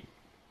 Guaranteed. So,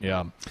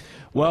 yeah.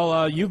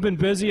 Well, you've been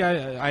busy.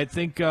 I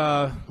think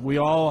we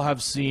all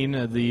have seen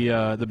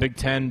the Big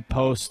Ten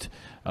post.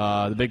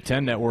 The Big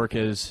Ten Network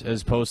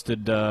has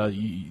posted.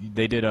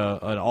 They did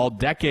an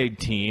all-decade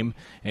team,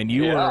 and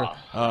you were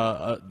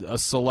a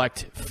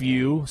select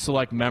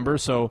member.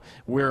 So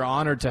we're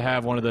honored to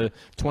have one of the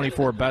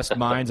 24 best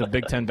minds of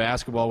Big Ten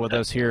basketball with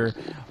us here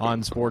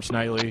on Sports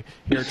Nightly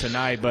here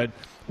tonight. But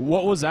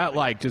what was that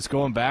like, just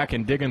going back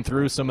and digging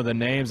through some of the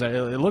names?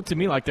 It looked to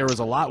me like there was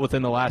a lot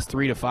within the last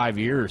 3 to 5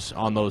 years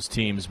on those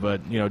teams,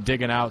 but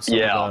digging out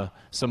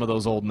some of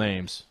those old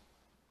names.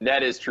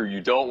 That is true.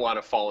 You don't want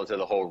to fall into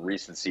the whole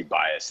recency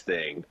bias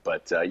thing,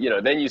 but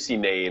then you see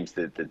names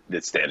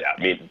that stand out.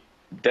 I mean,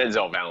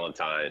 Denzel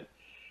Valentine,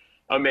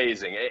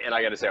 amazing. And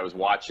I got to say, I was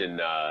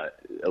watching a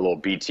little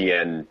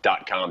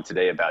BTN.com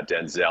today about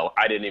Denzel.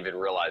 I didn't even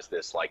realize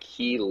this. Like,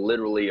 he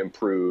literally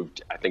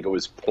improved, I think it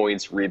was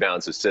points,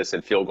 rebounds, assists,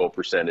 and field goal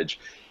percentage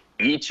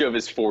each of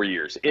his 4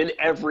 years in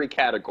every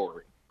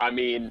category. I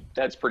mean,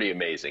 that's pretty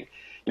amazing.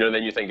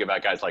 Then you think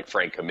about guys like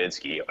Frank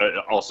Kaminsky,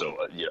 also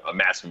a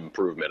massive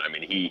improvement. I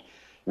mean,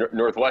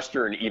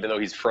 Northwestern, even though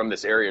he's from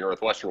this area,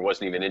 Northwestern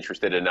wasn't even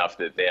interested enough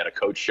that they had a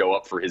coach show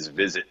up for his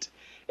visit.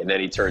 And then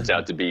he turns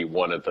out to be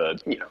one of the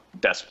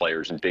best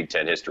players in Big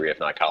Ten history, if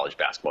not college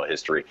basketball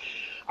history.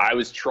 I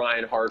was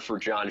trying hard for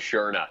John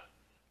Sherna,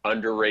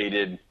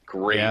 underrated,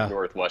 great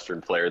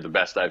Northwestern player, the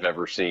best I've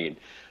ever seen.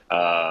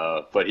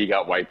 But he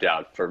got wiped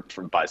out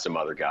by some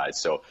other guys.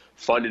 So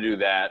fun to do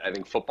that. I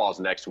think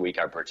football's next week.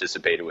 I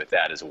participated with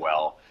that as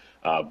well.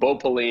 Bo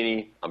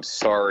Pelini, I'm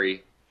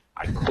sorry.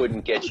 I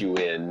couldn't get you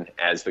in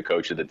as the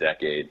coach of the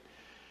decade.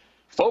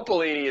 Fo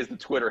Pelini is the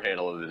Twitter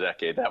handle of the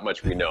decade. That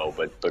much we know.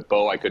 But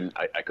Bo, I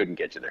couldn't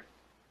get you there.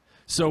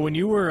 So when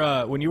you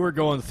were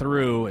going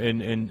through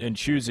and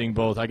choosing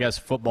both, I guess,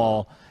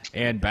 football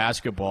and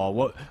basketball,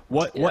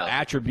 what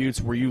attributes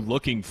were you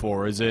looking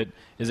for? Is it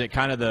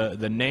kind of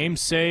the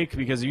namesake?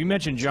 Because you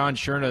mentioned John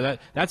Sherna,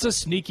 that's a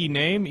sneaky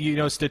name.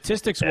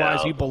 Statistics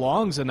wise, he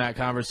belongs in that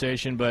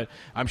conversation. But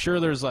I'm sure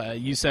there's,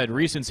 you said,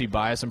 recency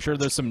bias. I'm sure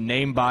there's some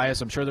name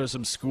bias. I'm sure there's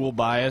some school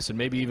bias, and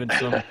maybe even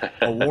some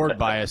award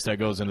bias that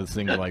goes into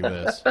things like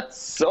this.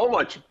 So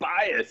much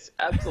bias,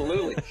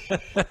 absolutely.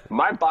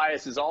 My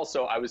bias is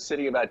also I was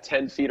sitting about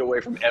 10 feet away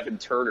from Evan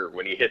Turner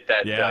when he hit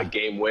that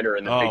game winner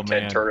in the Big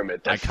Ten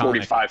tournament. That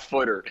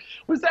 45-footer.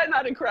 Was that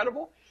not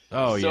incredible?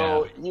 Oh,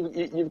 so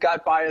you've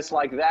got bias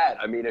like that.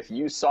 I mean, if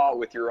you saw it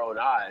with your own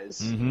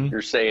eyes,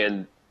 you're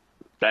saying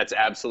that's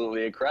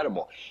absolutely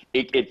incredible.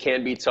 It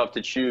can be tough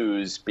to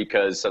choose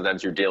because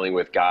sometimes you're dealing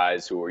with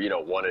guys who are,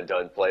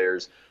 one-and-done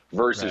players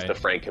versus the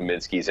Frank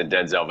Kaminskis and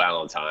Denzel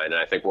Valentine. And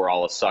I think we're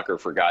all a sucker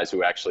for guys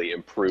who actually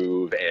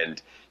improve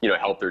and,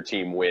 help their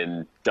team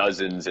win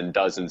dozens and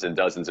dozens and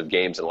dozens of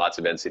games and lots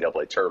of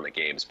NCAA tournament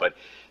games. But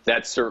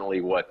that's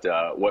certainly what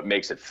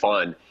makes it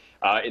fun.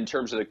 In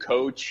terms of the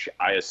coach,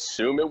 I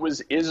assume it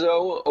was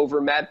Izzo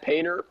over Matt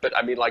Painter. But,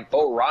 I mean, like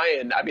Bo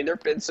Ryan, I mean, there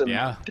have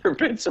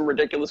been some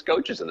ridiculous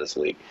coaches in this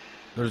league.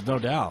 There's no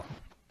doubt.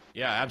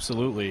 Yeah,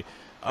 absolutely.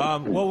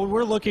 Well,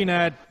 we're looking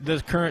at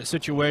the current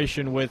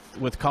situation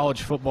with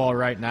college football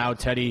right now,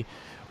 Teddy.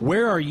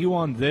 Where are you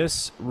on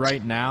this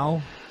right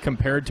now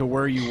compared to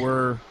where you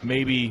were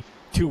maybe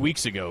 2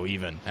 weeks ago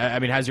even. I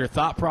mean, has your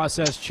thought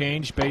process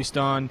changed based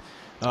on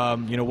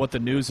what the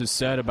news has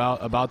said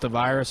about the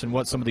virus and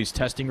what some of these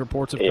testing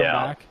reports have come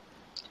back?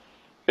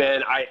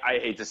 Ben, I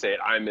hate to say it,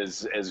 I'm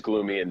as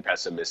gloomy and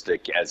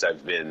pessimistic as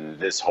I've been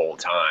this whole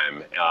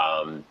time.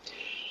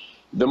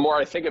 The more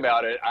I think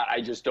about it,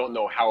 I just don't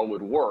know how it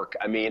would work.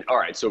 I mean, all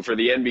right, so for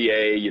the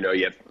NBA,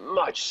 you have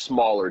much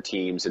smaller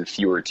teams and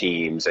fewer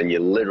teams, and you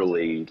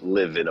literally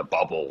live in a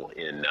bubble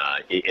in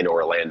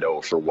Orlando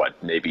for what,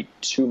 maybe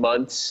 2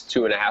 months,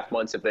 2.5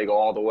 months if they go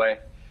all the way,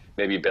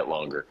 maybe a bit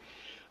longer.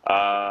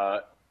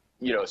 So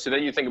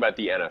then you think about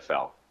the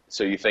NFL.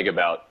 So you think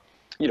about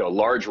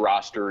large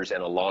rosters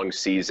and a long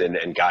season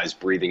and guys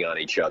breathing on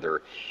each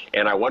other.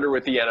 And I wonder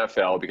with the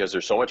NFL, because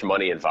there's so much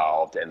money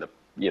involved and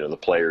the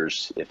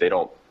players, if they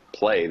don't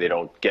play, they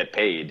don't get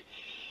paid.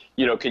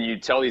 Can you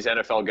tell these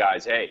NFL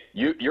guys, hey,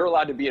 you're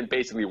allowed to be in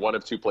basically one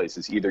of two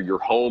places, either your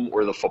home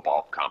or the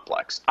football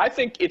complex? I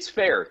think it's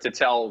fair to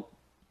tell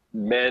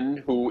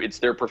men who it's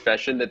their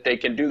profession that they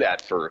can do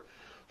that for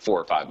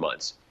 4 or 5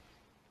 months.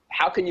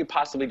 How can you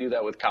possibly do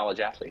that with college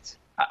athletes?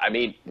 I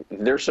mean,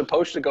 they're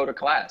supposed to go to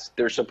class.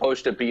 They're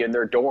supposed to be in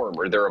their dorm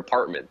or their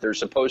apartment. They're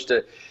supposed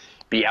to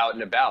be out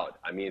and about.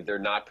 I mean, they're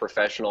not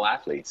professional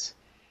athletes.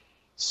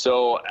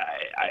 So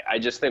I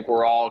just think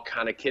we're all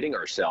kind of kidding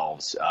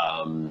ourselves.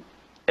 And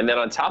then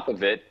on top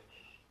of it,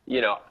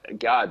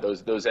 God,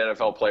 those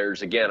NFL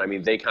players, again, I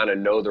mean, they kind of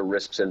know the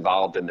risks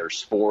involved in their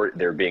sport.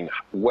 They're being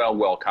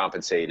well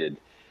compensated.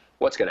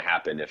 What's going to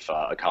happen if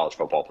a college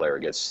football player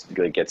gets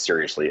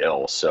seriously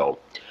ill? So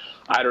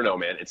I don't know,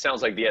 man. It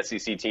sounds like the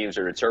SEC teams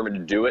are determined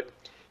to do it.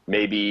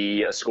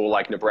 Maybe a school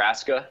like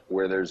Nebraska,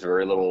 where there's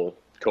very little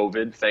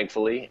COVID,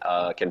 thankfully,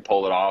 can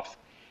pull it off.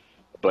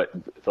 But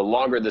the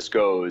longer this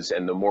goes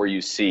and the more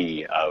you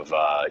see of,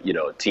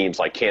 teams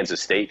like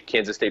Kansas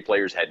State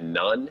players had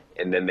none,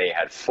 and then they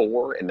had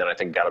 4, and then I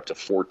think got up to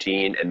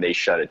 14, and they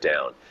shut it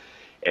down.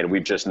 And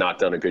we've just not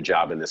done a good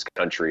job in this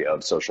country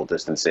of social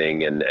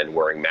distancing and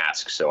wearing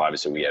masks. So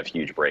obviously we have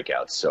huge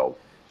breakouts. So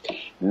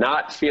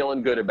not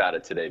feeling good about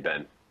it today,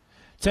 Ben.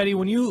 Teddy,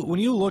 when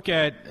you look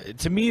at,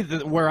 to me,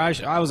 where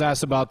I was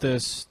asked about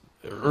this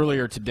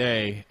earlier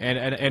today,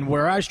 and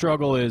where I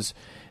struggle is,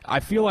 I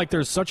feel like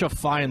there's such a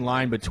fine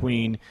line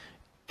between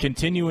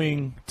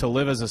continuing to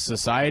live as a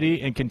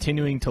society and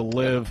continuing to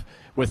live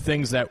with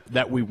things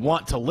that we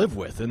want to live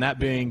with, and that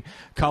being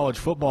college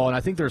football. And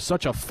I think there's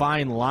such a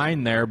fine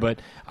line there. But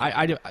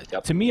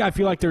to me, I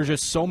feel like there's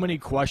just so many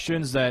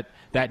questions that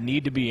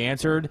need to be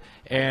answered.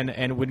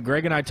 And when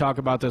Greg and I talk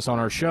about this on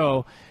our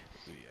show,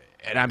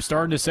 and I'm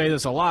starting to say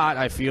this a lot,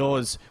 I feel,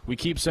 is we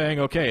keep saying,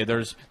 okay,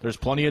 there's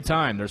plenty of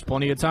time, there's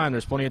plenty of time.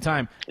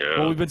 Yeah.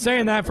 Well, we've been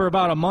saying that for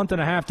about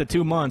 1.5 to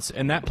 2 months,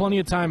 and that plenty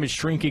of time is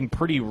shrinking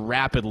pretty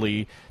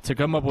rapidly to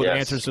come up with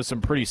answers to some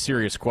pretty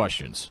serious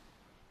questions.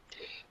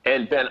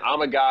 And, Ben,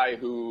 I'm a guy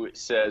who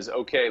says,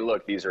 okay,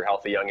 look, these are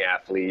healthy young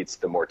athletes.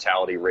 The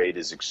mortality rate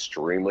is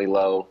extremely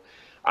low.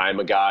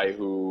 I'm a guy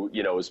who,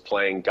 was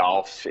playing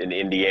golf in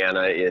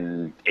Indiana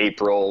in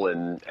April,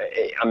 and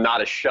I'm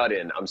not a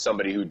shut-in. I'm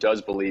somebody who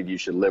does believe you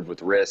should live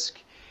with risk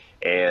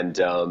and,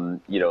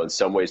 in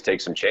some ways take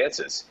some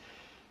chances.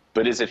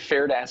 But is it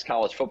fair to ask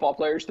college football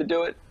players to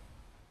do it?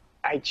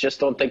 I just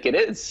don't think it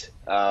is.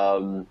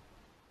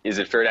 Is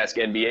it fair to ask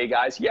NBA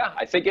guys? Yeah,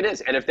 I think it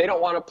is. And if they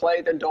don't want to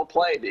play, then don't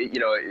play.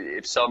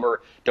 If some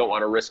don't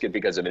want to risk it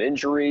because of an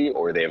injury,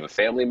 or they have a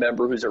family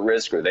member who's at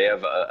risk, or they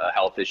have a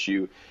health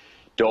issue,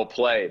 don't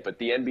play. But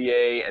the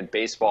NBA and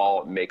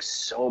baseball makes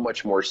so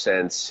much more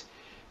sense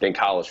than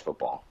college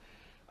football.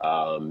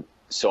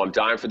 So I'm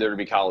dying for there to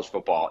be college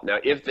football. Now,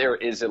 if there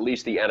is at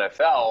least the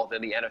NFL,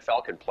 then the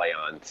NFL can play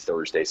on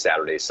Thursday,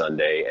 Saturday,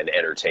 Sunday, and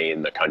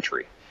entertain the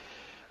country.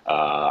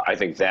 I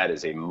think that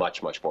is a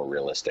much, much more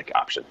realistic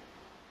option.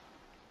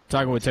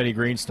 Talking with Teddy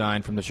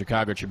Greenstein from the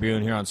Chicago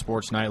Tribune here on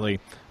Sports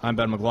Nightly. I'm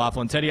Ben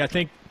McLaughlin. Teddy, I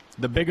think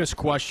the biggest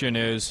question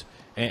is,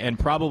 and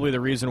probably the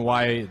reason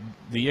why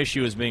the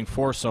issue is being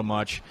forced so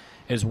much,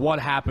 is what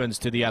happens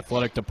to the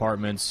athletic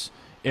departments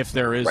if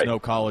there is no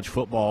college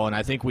football. And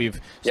I think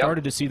we've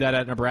started to see that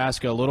at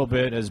Nebraska a little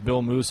bit, as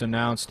Bill Moos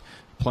announced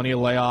plenty of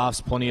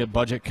layoffs, plenty of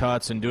budget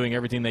cuts, and doing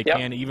everything they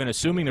can, even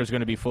assuming there's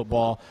going to be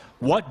football.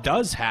 What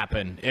does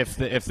happen if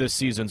this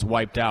season's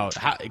wiped out?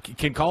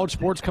 Can college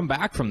sports come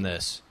back from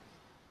this?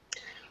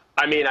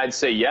 I mean, I'd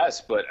say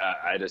yes, but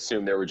I'd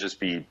assume there would just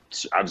be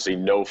obviously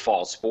no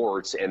fall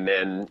sports. And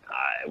then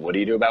what do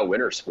you do about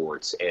winter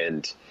sports?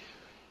 And,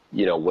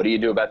 what do you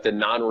do about the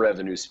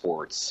non-revenue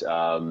sports?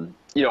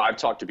 I've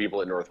talked to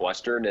people at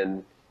Northwestern,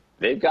 and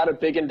they've got a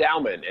big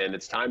endowment, and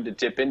it's time to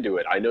dip into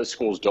it. I know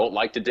schools don't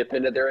like to dip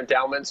into their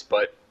endowments,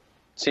 but it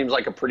seems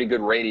like a pretty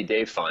good rainy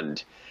day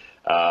fund.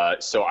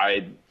 So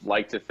I'd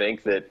like to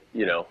think that,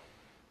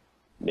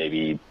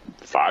 maybe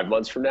 5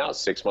 months from now,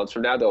 6 months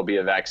from now, there'll be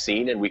a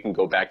vaccine and we can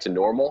go back to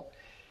normal.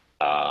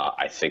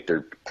 I think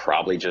there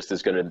probably just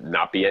is going to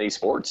not be any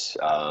sports,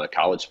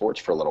 college sports,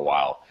 for a little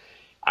while.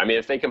 I mean,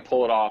 if they can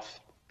pull it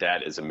off,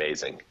 that is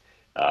amazing.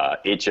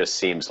 It just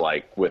seems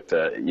like with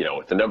the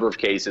number of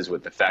cases,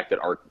 with the fact that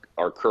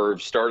our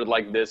curve started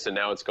like this, and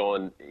now it's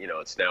going,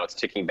 it's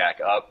ticking back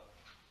up.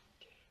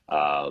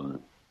 I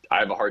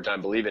have a hard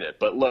time believing it.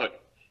 But look,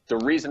 the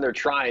reason they're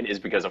trying is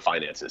because of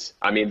finances.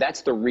 I mean,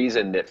 that's the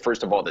reason that,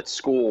 first of all, that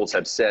schools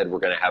have said we're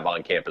going to have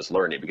on-campus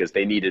learning, because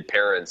they needed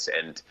parents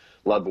and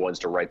loved ones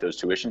to write those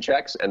tuition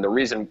checks. And the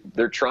reason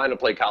they're trying to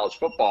play college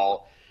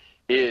football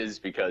is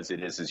because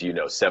it is, as you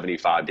know,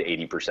 75 to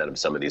 80% of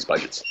some of these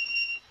budgets.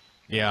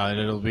 Yeah, and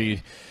it'll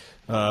be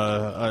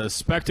a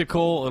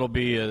spectacle. It'll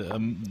be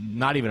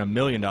not even $1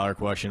 million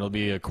question. It'll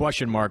be a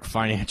question mark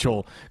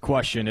financial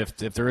question if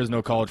there is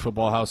no college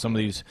football, how some of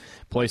these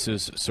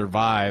places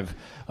survive.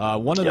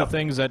 One of the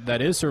things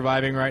that is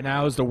surviving right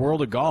now is the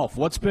world of golf.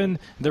 What's been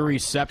the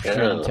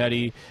reception,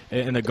 Teddy,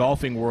 in the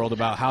golfing world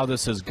about how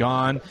this has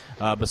gone,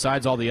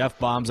 besides all the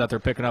F-bombs that they're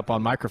picking up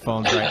on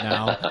microphones right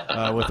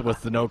now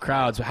with the no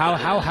crowds?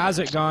 How has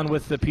it gone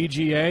with the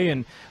PGA?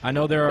 And I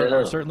know there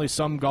are certainly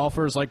some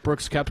golfers like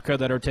Brooks Koepka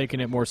that are taking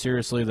it more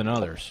seriously than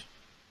others.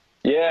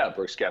 Yeah,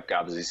 Brooks Koepka,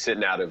 obviously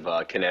sitting out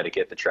of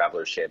Connecticut, the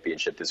Travelers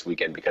Championship this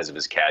weekend because of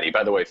his caddy.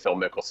 By the way, Phil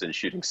Mickelson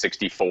shooting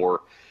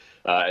 64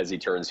 as he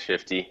turns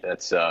 50.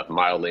 That's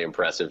mildly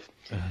impressive.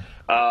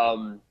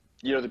 The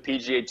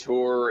PGA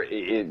Tour,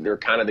 they're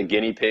kind of the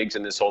guinea pigs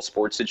in this whole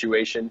sports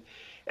situation.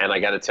 And I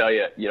got to tell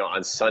you,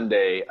 on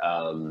Sunday,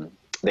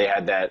 they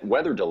had that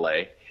weather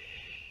delay.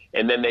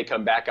 And then they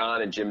come back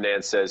on, and Jim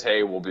Nantz says,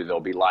 hey, there'll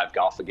be live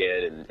golf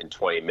again in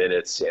 20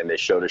 minutes. And they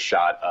showed a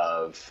shot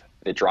of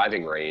the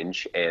driving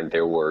range, and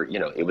there were,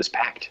 it was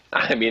packed.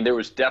 I mean, there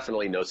was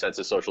definitely no sense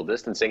of social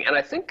distancing. And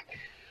I think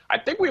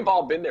we've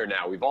all been there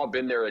now. We've all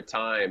been there at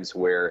times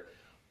where,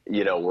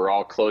 we're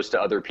all close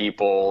to other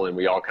people, and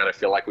we all kind of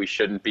feel like we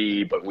shouldn't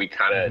be, but we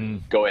kind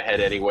of go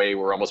ahead anyway.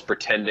 We're almost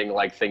pretending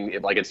like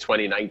it's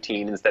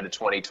 2019 instead of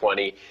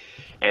 2020.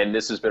 And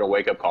this has been a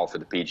wake-up call for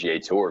the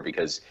PGA Tour,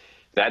 because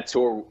that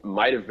tour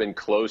might have been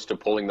close to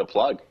pulling the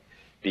plug,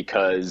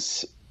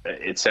 because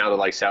it sounded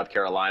like South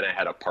Carolina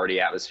had a party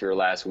atmosphere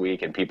last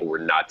week and people were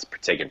not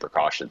taking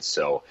precautions.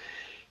 So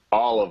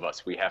all of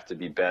us, we have to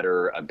be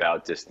better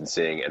about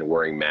distancing and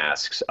wearing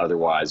masks.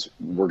 Otherwise,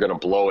 we're going to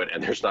blow it,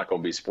 and there's not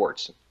going to be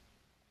sports.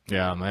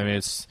 Yeah, I mean,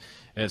 it's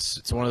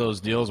one of those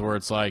deals where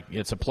it's like,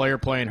 it's a player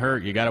playing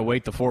hurt. You got to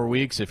wait the 4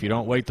 weeks. If you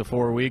don't wait the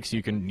 4 weeks,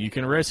 you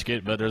can risk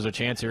it, but there's a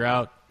chance you're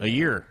out a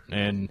year,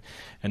 and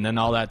then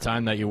all that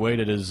time that you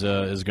waited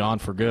is gone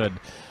for good.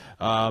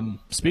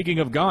 Speaking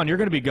of gone, you're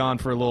going to be gone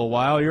for a little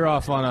while. You're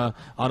off on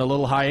a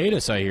little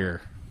hiatus, I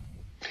hear.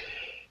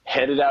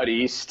 Headed out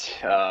east.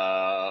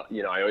 I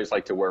always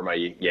like to wear my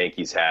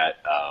Yankees hat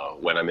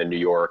when I'm in New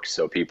York,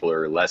 so people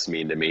are less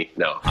mean to me.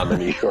 No, I'm a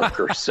New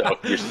Yorker, so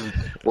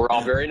we're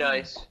all very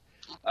nice.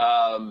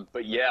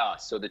 But yeah,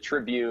 so the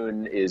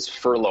Tribune is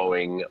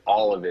furloughing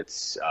all of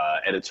its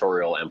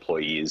editorial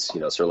employees,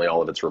 certainly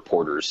all of its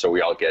reporters. So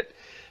we all get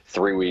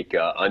 3-week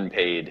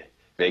unpaid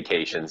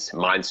vacations.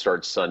 Mine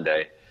starts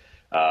Sunday.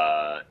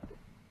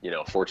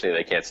 Fortunately,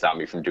 they can't stop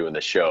me from doing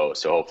the show,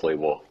 so hopefully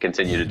we'll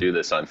continue to do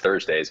this on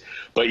Thursdays.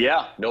 But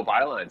yeah, no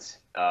bylines.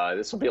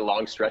 This will be a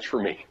long stretch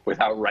for me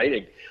without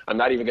writing. I'm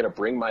not even going to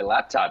bring my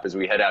laptop as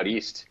we head out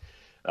east.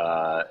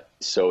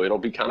 So it'll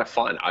be kind of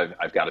fun.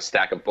 I've got a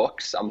stack of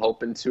books I'm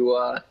hoping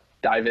to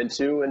dive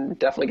into, and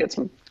definitely get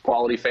some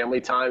quality family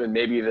time, and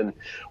maybe even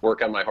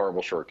work on my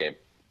horrible short game.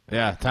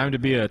 Yeah, time to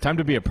be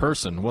a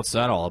person. What's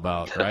that all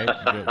about, right?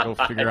 Go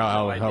figure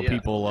out how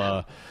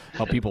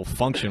people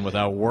function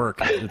without work.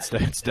 It's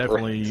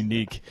definitely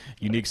a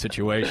unique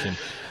situation.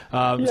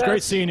 It's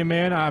great seeing you,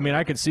 man. I mean,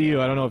 I could see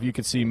you. I don't know if you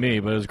could see me,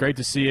 but it was great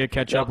to see you,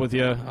 catch up with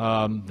you.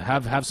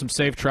 Have some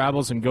safe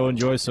travels, and go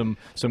enjoy some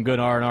good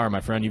R&R,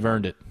 my friend. You've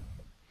earned it.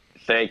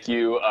 Thank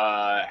you.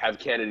 Have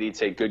Kennedy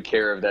take good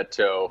care of that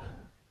toe.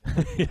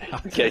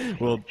 Okay,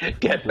 we'll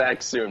get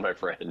back soon, my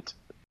friend.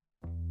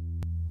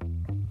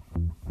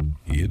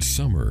 It's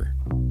summer.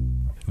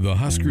 The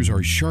Huskers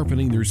are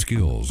sharpening their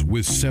skills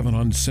with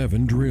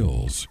 7-on-7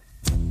 drills.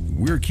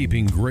 We're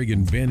keeping Greg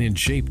and Ben in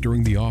shape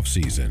during the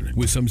off-season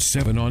with some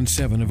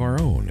 7-on-7 of our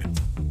own.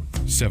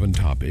 7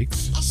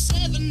 topics. A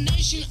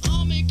 7-nation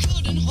army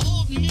couldn't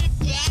hold me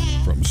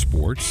back. From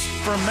sports.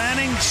 From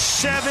Manning,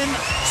 7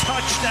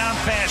 touchdown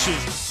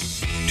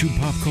passes. To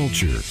pop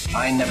culture.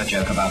 I never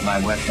joke about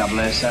my work,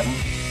 007.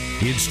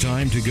 It's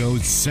time to go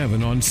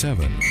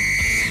 7-on-7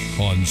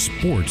 on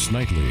Sports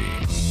Nightly.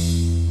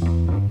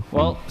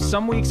 Well,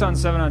 some weeks on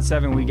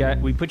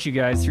 7-on-7 we put you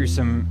guys through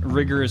some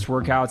rigorous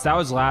workouts. That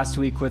was last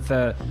week with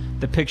the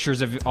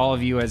pictures of all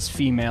of you as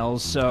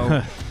females.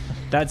 So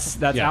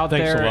that's out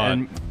there,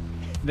 and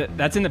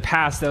that's in the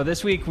past. Though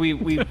this week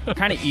we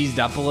kind of eased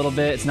up a little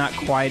bit. It's not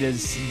quite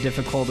as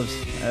difficult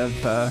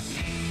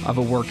of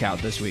a workout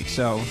this week.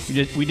 So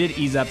we did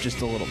ease up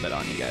just a little bit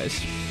on you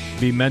guys.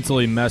 Be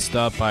mentally messed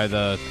up by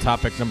the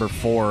topic number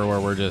 4,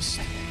 where we're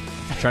just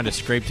trying to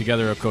scrape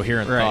together a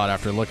coherent thought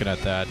after looking at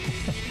that.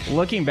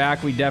 Looking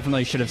back, we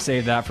definitely should have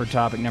saved that for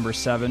topic number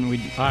 7.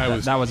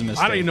 That was a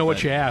mistake. I don't even know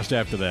what you asked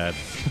after that.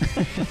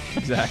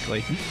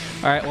 Exactly.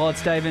 All right, well,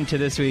 let's dive into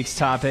this week's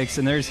topics.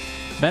 And there's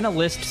been a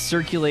list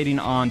circulating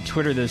on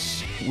Twitter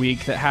this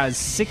week that has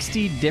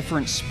 60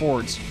 different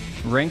sports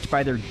ranked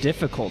by their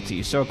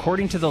difficulty. So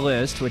according to the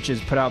list, which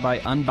is put out by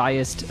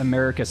Unbiased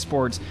America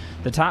Sports,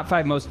 the top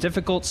 5 most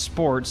difficult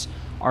sports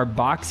are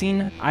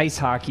boxing, ice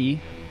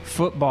hockey,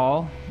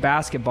 football,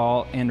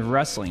 basketball, and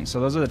wrestling. So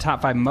those are the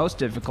top 5 most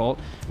difficult.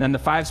 And then the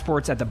 5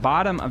 sports at the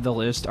bottom of the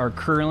list are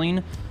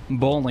curling,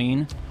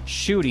 bowling,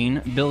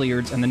 shooting,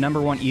 billiards, and the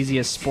number 1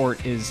 easiest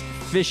sport is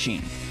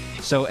fishing.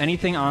 So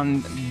anything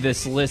on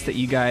this list that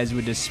you guys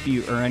would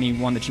dispute, or any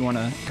one that you want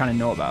to kind of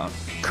know about?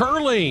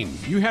 Curling.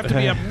 You have to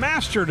be a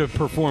master to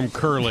perform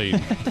curling.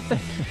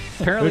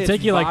 Apparently it would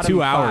take you like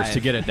 2 hours 5. to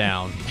get it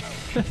down.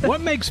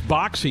 What makes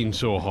boxing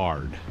so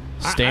hard?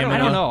 Stamina. I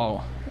don't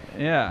know.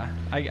 Yeah.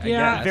 I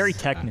guess. Very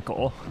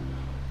technical.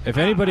 If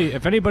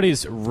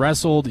anybody's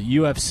wrestled,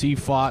 UFC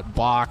fought,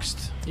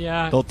 boxed,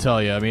 they'll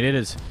tell you. I mean, it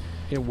is.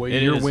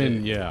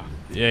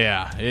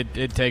 Yeah,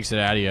 it takes it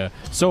out of you.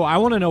 So I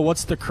want to know,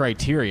 what's the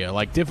criteria?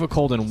 Like,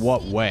 difficult in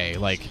what way?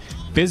 Like,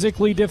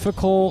 physically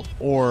difficult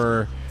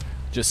or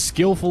just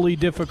skillfully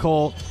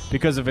difficult?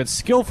 Because if it's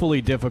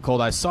skillfully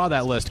difficult, I saw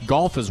that list.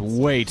 Golf is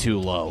way too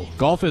low.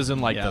 Golf is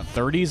in the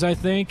 30s, I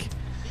think.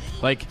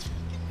 Like,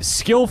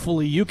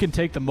 skillfully, you can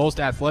take the most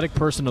athletic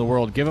person in the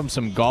world, give them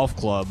some golf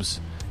clubs,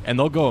 and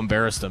they'll go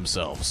embarrass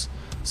themselves.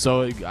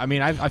 So, I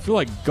mean, I feel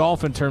like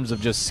golf, in terms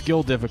of just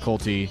skill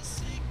difficulty,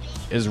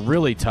 is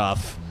really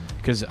tough,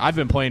 because I've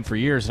been playing for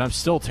years and I'm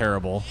still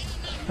terrible.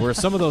 Whereas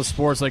some of those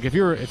sports, like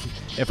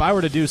if I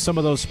were to do some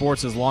of those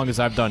sports as long as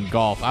I've done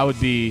golf, I would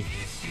be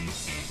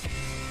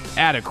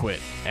adequate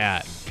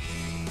at.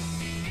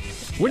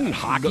 Wouldn't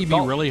hockey be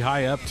really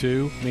high up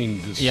too? I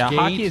mean,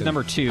 hockey is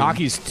number 2.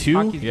 Hockey's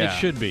 2? It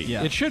should be.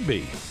 Yeah. It should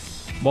be.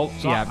 Well,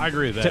 So I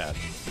agree with that.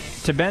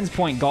 To Ben's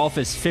point, golf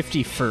is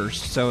 51st.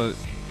 So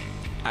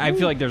I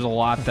feel like there's a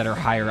lot that are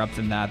higher up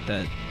than that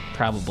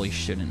probably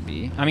shouldn't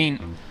be. I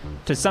mean,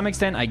 to some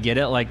extent, I get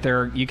it. Like,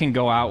 you can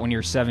go out when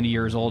you're 70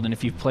 years old, and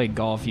if you've played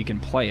golf, you can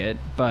play it.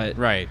 But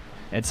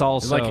it's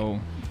also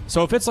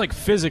so if it's like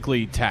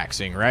physically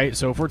taxing, right?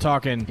 So if we're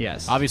talking,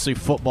 obviously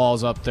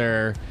football's up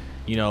there.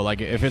 You know, like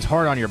if it's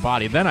hard on your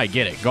body, then I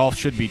get it. Golf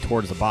should be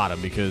towards the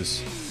bottom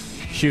because,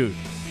 shoot,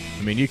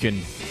 I mean, you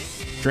can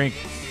drink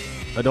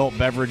adult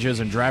beverages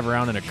and drive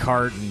around in a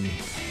cart and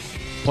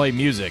play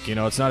music. You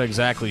know, it's not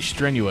exactly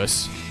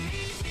strenuous,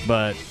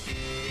 but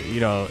you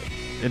know,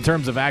 in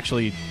terms of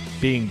actually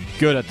being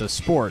good at the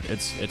sport,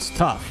 it's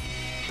tough.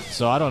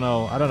 So I don't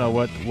know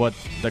what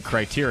the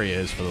criteria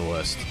is for the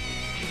list.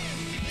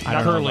 I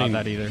don't know about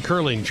that either.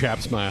 Curling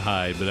chaps my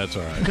hide, but that's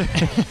all right.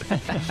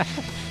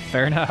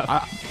 Fair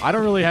enough. I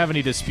don't really have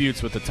any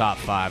disputes with the top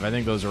 5. I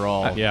think those are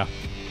all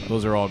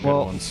those are all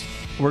good ones.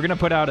 We're gonna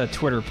put out a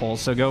Twitter poll,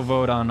 so go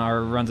vote on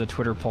runs a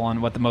Twitter poll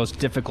on what the most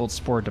difficult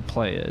sport to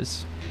play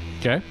is.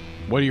 Okay.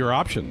 What are your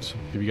options?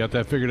 Have you got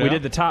that figured out? We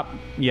did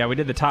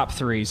the top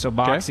 3. So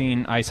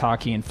boxing, ice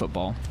hockey, and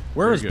football.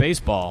 Where is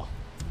baseball?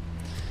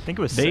 I think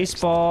it was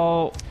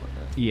baseball. 6th.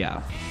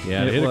 Yeah,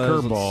 they hit a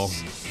curveball.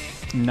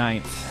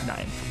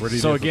 9th.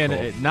 So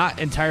again, not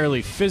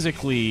entirely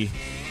physically.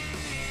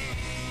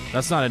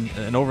 That's not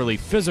an overly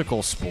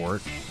physical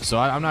sport, so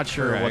I'm not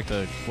sure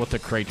what the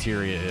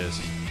criteria is.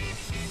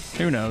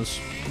 Who knows?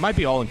 It might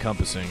be all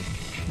encompassing.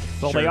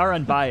 Well, they are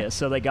unbiased,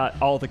 so they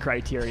got all the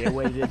criteria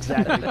weighted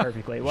exactly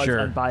perfectly. It was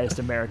Unbiased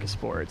America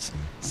Sports.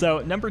 So,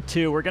 number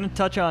 2, we're going to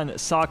touch on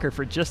soccer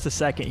for just a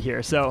second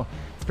here. So,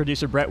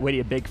 producer Brett Whitty,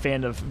 a big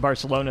fan of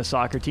Barcelona's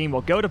soccer team, will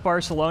go to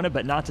Barcelona,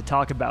 but not to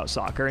talk about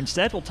soccer.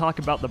 Instead, we'll talk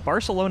about the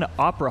Barcelona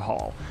Opera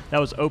Hall.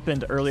 That was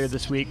opened earlier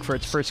this week for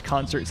its first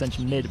concert since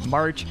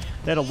mid-March.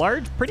 They had a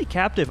large, pretty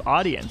captive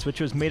audience,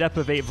 which was made up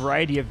of a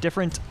variety of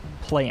different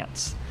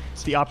plants.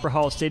 The Opera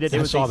Hall stated it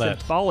was a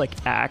symbolic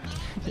act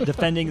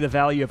defending the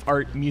value of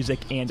art, music,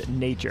 and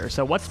nature.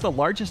 So what's the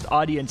largest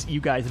audience you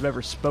guys have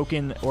ever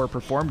spoken or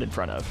performed in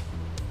front of?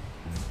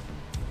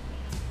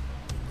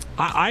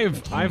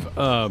 I've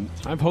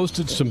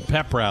hosted some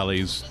pep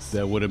rallies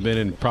that would have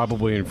been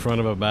probably in front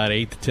of about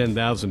 8,000 to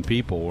 10,000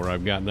 people, where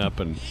I've gotten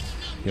up and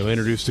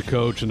introduced the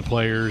coach and the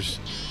players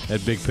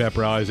at big pep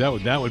rallies.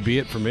 That would be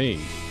it for me,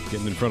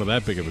 getting in front of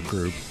that big of a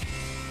group.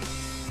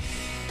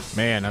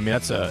 Man, I mean,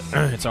 it's a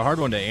hard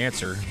one to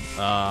answer.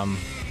 I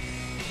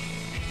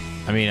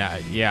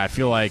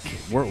feel like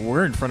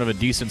we're in front of a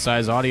decent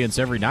sized audience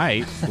every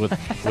night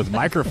with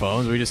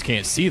microphones. We just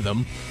can't see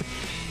them.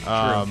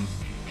 Playing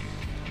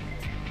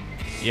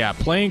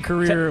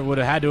career would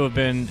have had to have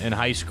been in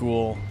high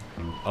school,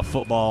 a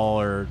football,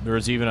 or there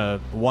was even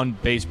one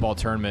baseball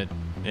tournament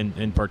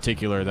in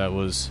particular that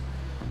was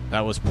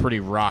pretty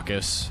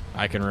raucous.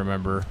 I can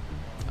remember.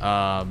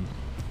 But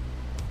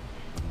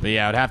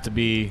yeah, it'd have to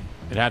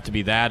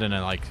be that, and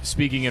then like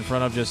speaking in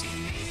front of just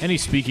any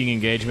speaking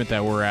engagement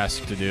that we're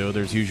asked to do.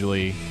 There's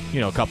usually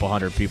a couple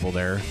hundred people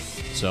there.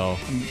 So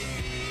I'm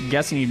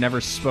guessing you've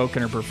never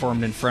spoken or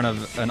performed in front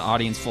of an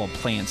audience full of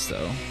plants,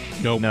 though.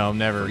 Nope. No,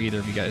 never. For either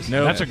of you guys.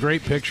 No, that's a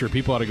great picture.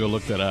 People ought to go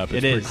look that up.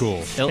 It's pretty cool.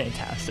 It's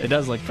fantastic. It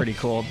does look pretty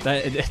cool.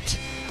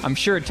 I'm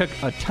sure it took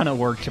a ton of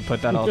work to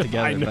put that all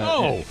together. I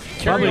know.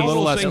 Probably a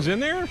little less things in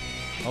there.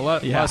 A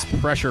lot less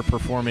pressure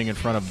performing in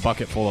front of a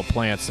bucket full of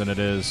plants than it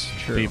is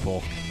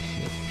people.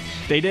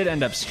 They did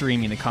end up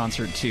streaming the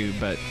concert too,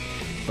 but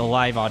the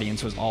live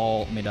audience was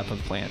all made up of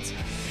plants.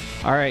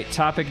 All right,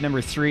 topic number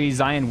 3,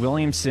 Zion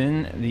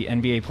Williamson, the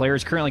NBA player,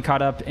 is currently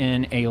caught up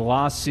in a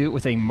lawsuit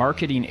with a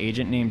marketing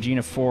agent named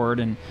Gina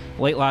Ford. And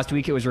late last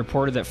week, it was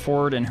reported that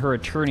Ford and her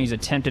attorneys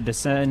attempted to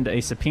send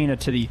a subpoena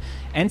to the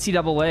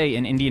NCAA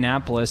in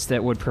Indianapolis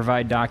that would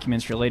provide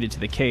documents related to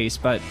the case.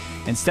 But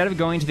instead of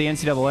going to the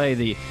NCAA,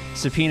 the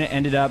subpoena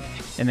ended up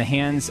in the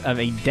hands of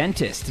a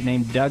dentist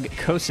named Doug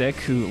Kosick,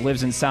 who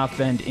lives in South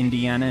Bend,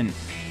 Indiana. And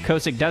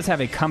Kosick does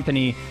have a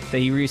company that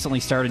he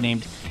recently started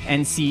named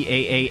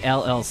NCAA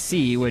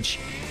LLC, which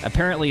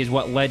apparently is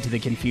what led to the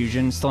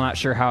confusion. Still not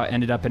sure how it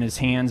ended up in his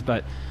hands,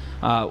 but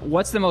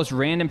what's the most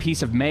random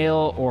piece of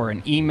mail or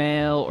an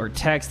email or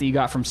text that you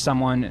got from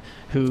someone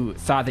who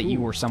thought that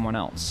you were someone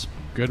else?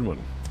 Good one.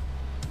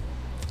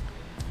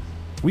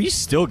 We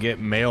still get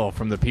mail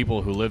from the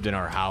people who lived in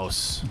our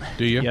house.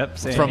 Do you? Yep,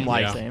 same. From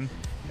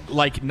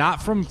like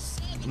not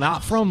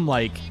from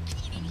like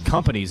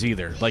companies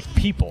either, like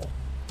people.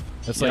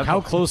 It's like, how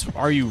close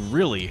are you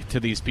really to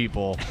these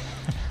people?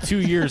 2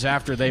 years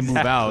after they move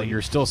out,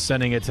 you're still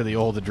sending it to the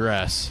old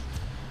address.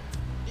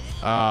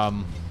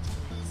 Other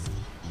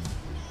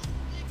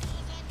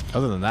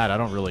than that, I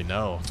don't really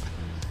know.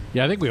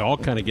 Yeah, I think we all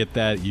kind of get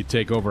that. You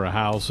take over a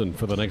house, and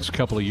for the next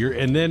couple of years,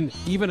 and then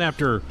even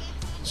after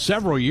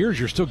several years,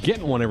 you're still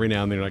getting one every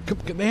now and then. You're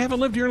like, they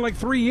haven't lived here in like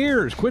 3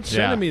 years. Quit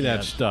sending me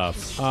that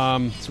stuff.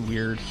 It's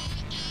weird.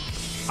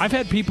 I've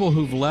had people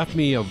who've left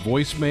me a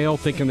voicemail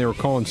thinking they were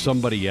calling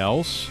somebody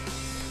else.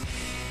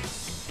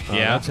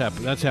 That's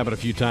happened a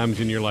few times,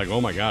 and you're like, oh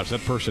my gosh,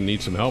 that person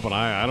needs some help, and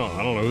I don't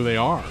know who they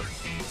are.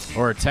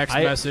 Or a text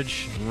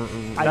message.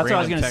 That's what I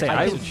was going to say.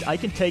 I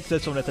can take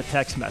this one with a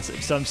text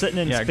message. So I'm sitting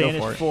in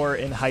Spanish 4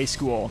 in high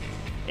school,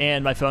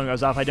 and my phone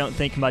goes off. I don't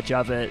think much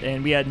of it,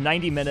 and we had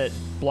 90-minute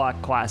block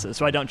classes,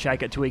 so I don't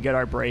check it till we get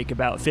our break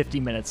about 50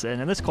 minutes in.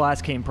 And this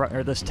text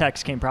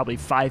came probably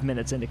 5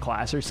 minutes into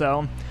class or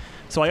so.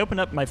 So I open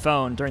up my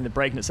phone during the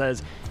break, and it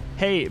says,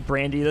 "Hey,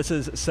 Brandy, this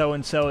is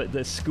so-and-so at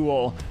this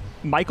school.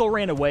 Michael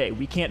ran away.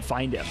 We can't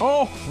find him."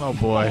 Oh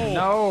boy.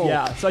 No.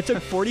 Yeah, so I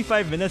took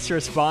 45 minutes to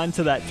respond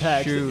to that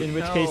text, in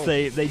which case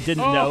they didn't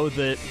know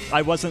that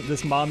I wasn't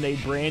this mom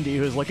named Brandy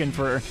who was looking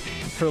for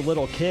her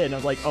little kid. And I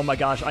was like, oh my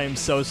gosh, I am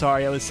so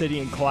sorry. I was sitting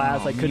in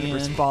class. I couldn't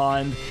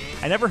respond.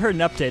 I never heard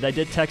an update. I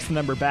did text the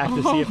number back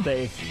to see if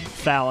they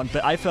found,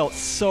 but I felt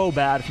so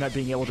bad for not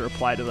being able to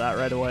reply to that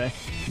right away.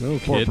 No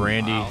Poor kidding.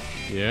 Brandy. Wow.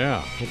 Yeah,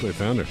 hope they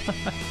found her.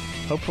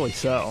 Hopefully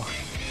so.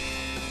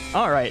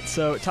 All right,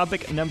 so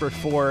topic number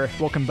 4,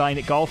 we'll combine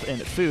golf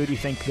and food. We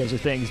think those are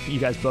things you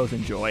guys both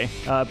enjoy.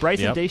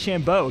 Bryson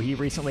DeChambeau, he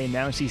recently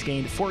announced he's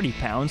gained 40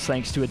 pounds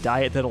thanks to a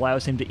diet that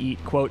allows him to eat,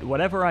 quote,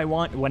 whatever I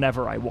want,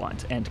 whenever I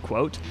want, end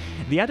quote.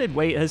 The added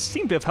weight has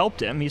seemed to have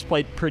helped him. He's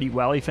played pretty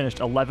well. He finished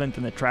 11th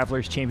in the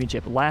Travelers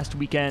Championship last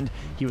weekend.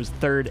 He was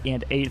 3rd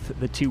and 8th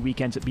the 2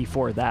 weekends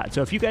before that.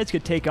 So if you guys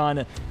could take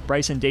on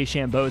Bryson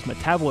DeChambeau's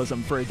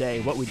metabolism for a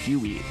day, what would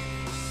you eat?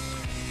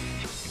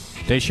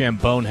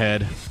 Deschamps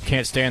bonehead.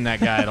 Can't stand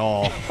that guy at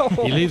all.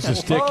 He leaves the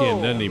stick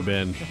in, doesn't he,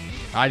 Ben?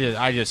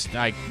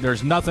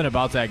 There's nothing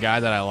about that guy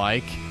that I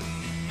like.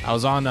 I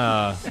was on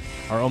our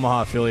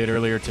Omaha affiliate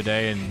earlier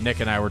today, and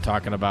Nick and I were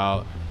talking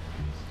about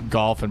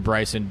golf and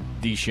Bryson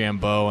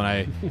DeChambeau,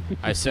 and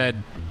I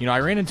said, I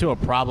ran into a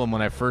problem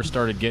when I first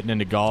started getting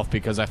into golf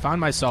because I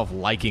found myself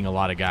liking a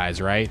lot of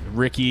guys, right?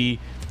 Ricky,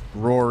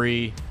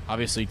 Rory,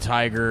 obviously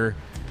Tiger,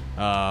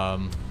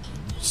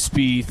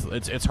 Spieth.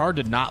 It's hard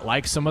to not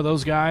like some of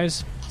those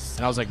guys.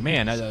 And I was like,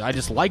 man, I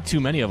just like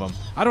too many of them.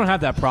 I don't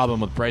have that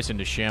problem with Bryson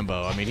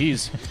DeChambeau. I mean,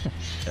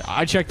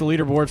 I check the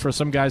leaderboard for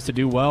some guys to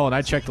do well, and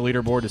I check the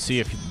leaderboard to see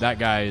if that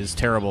guy is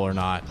terrible or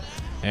not.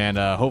 And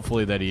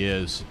hopefully that he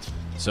is.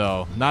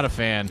 So, not a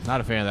fan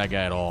of that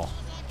guy at all.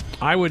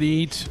 I would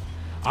eat.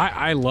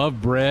 I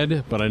love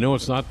bread, but I know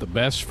it's not the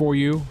best for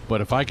you. But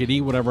if I could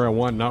eat whatever I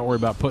want, not worry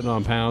about putting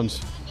on pounds,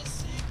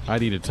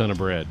 I'd eat a ton of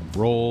bread.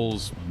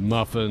 Rolls,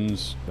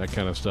 muffins, that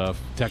kind of stuff.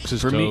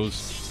 Texas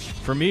toast.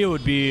 For me, it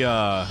would be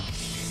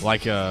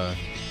like a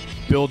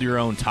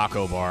build-your-own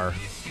taco bar.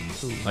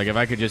 Like if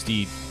I could just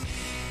eat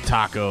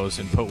tacos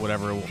and put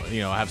whatever,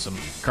 have some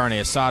carne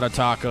asada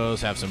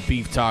tacos, have some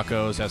beef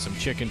tacos, have some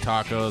chicken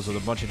tacos with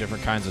a bunch of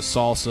different kinds of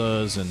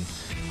salsas and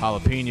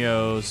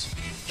jalapenos,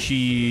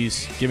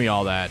 cheese. Give me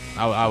all that.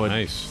 I would.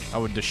 Nice. I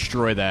would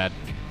destroy that.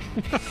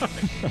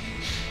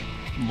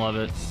 Love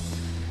it.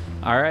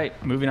 All right,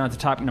 moving on to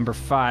topic number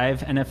 5.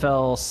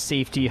 NFL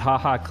safety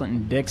HaHa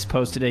Clinton Dix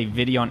posted a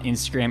video on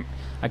Instagram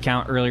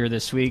account earlier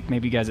this week.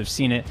 Maybe you guys have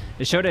seen it.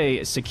 It showed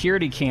a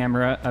security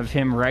camera of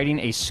him riding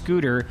a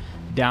scooter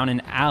down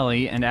an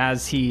alley, and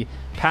as he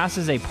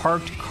passes a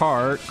parked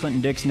car,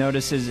 Clinton Dix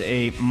notices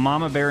a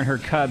mama bear and her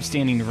cub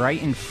standing right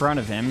in front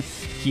of him.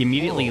 He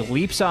immediately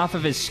leaps off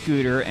of his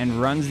scooter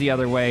and runs the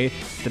other way.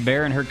 The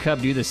bear and her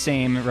cub do the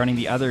same, running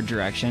the other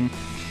direction.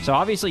 So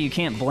obviously you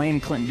can't blame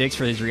Clinton Dix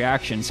for his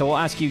reaction. So we'll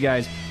ask you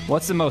guys,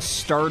 what's the most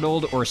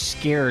startled or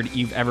scared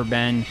you've ever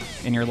been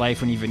in your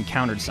life when you've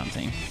encountered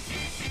something?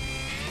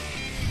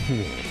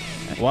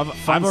 Well,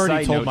 I've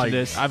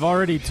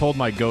already told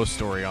my ghost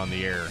story on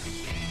the air.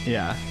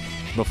 Yeah.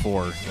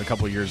 Before, a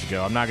couple years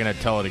ago. I'm not going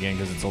to tell it again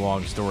because it's a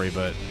long story,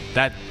 but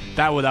that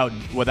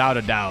without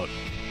a doubt.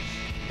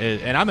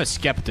 And I'm a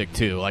skeptic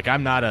too. Like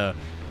I'm not a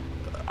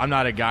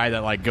guy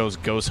that like goes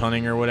ghost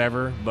hunting or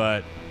whatever,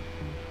 but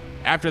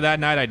after that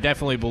night I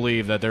definitely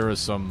believe that there were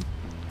some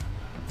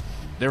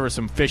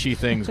fishy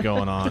things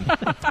going on.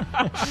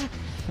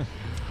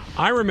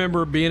 I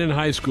remember being in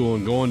high school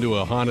and going to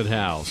a haunted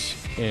house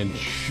and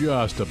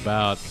just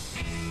about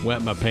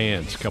wet my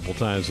pants a couple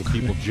times with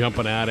people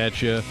jumping out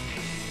at you.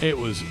 It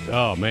was,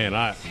 oh man,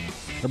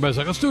 everybody's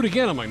like, let's do it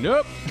again. I'm like,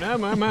 nope,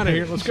 I'm out of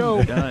here. Let's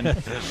go. Done.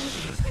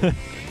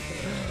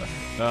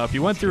 If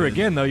you went through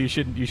again, though, you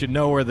should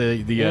know where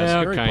the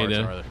scary parts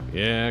are.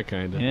 Yeah,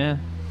 kind of. Yeah,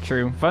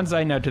 true. Fun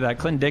side note to that,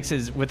 Clinton Dix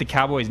is with the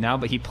Cowboys now,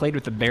 but he played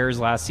with the Bears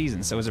last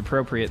season, so it was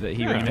appropriate that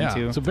he ran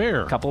into it's a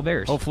bear. A couple of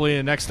Bears. Hopefully,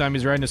 the next time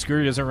he's riding a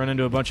scooter, he doesn't run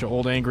into a bunch of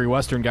old, angry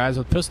Western guys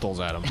with pistols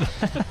at him.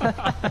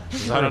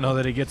 I don't know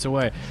that he gets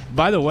away.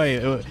 By the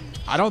way,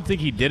 I don't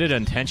think he did it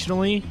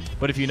intentionally,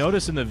 but if you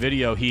notice in the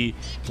video,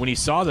 when he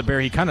saw the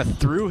bear, he kind of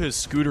threw his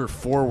scooter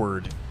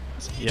forward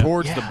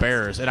towards the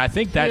bears, and I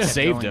think that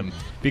saved him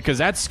because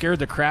that scared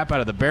the crap out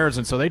of the bears,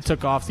 and so they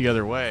took off the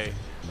other way.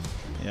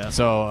 Yeah.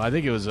 So I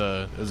think it was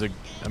I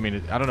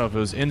don't know if it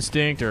was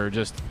instinct or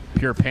just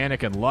pure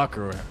panic and luck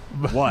or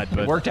what, but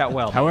it worked out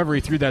well. However, he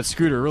threw that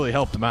scooter, really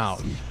helped him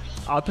out.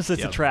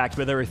 Opposites attract,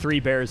 but there were 3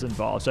 bears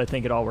involved, so I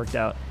think it all worked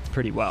out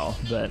pretty well.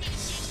 But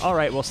all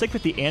right, we'll stick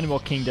with the animal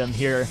kingdom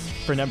here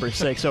for number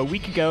 6. So a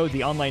week ago,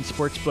 the online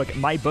sportsbook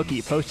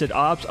MyBookie posted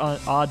odds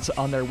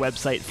on their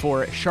website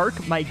for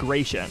shark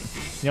migration.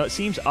 It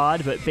seems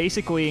odd, but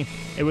basically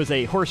it was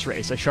a horse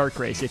race, a shark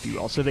race, if you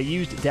will. So they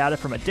used data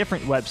from a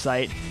different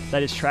website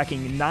that is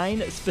tracking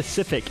 9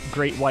 specific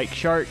great white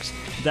sharks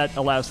that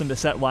allows them to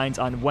set lines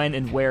on when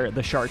and where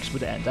the sharks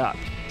would end up.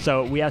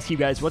 So we ask you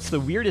guys, what's the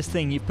weirdest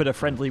thing you've put a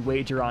friendly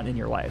wager on in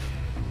your life?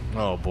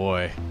 Oh,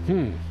 boy.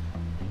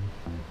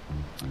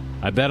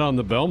 I bet on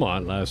the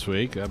Belmont last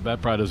week.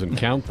 That probably doesn't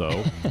count,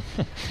 though.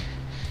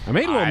 I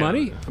made a little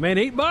money. I made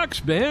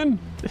 $8, Ben.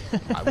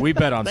 We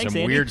bet on some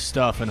weird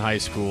stuff in high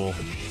school.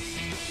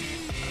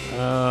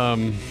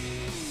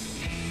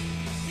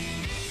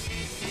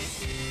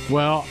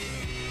 Well,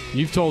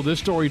 you've told this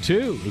story,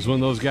 too. It was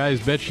when those guys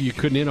bet you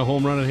couldn't hit a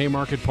home run at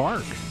Haymarket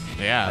Park.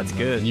 Yeah, that's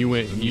good. And you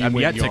went. I've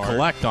yet to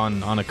collect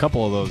on a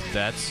couple of those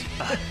bets.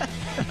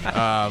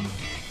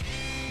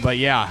 But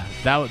yeah,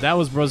 that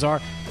was bizarre.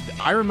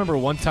 I remember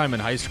one time in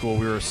high school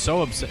we were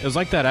so upset. It was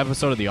like that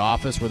episode of The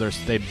Office where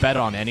they bet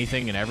on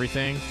anything and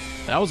everything.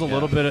 That was a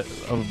little bit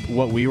of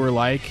what we were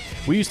like.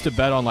 We used to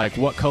bet on like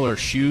what color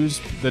shoes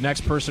the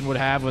next person would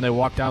have when they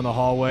walked down the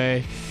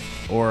hallway,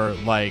 or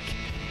like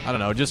I don't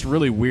know, just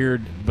really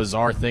weird,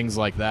 bizarre things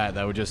like that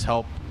would just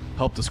help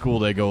the school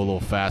day go a little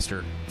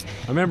faster.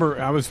 I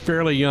remember I was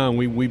fairly young.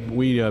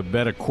 We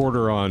bet a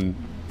quarter on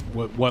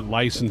what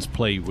license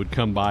plate would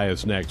come by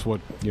us next.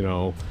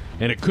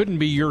 And it couldn't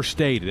be your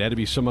state; it had to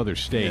be some other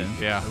state.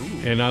 Yeah.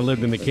 And I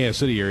lived in the Kansas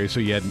City area, so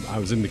I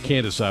was in the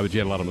Kansas side, but you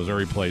had a lot of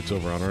Missouri plates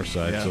over on our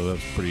side, so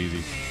that's pretty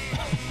easy.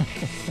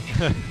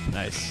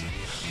 Nice.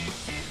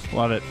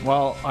 Love it.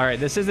 Well, all right,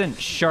 this isn't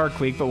Shark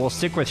Week, but we'll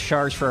stick with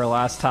sharks for our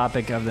last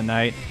topic of the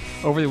night.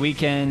 Over the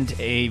weekend,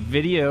 a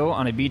video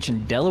on a beach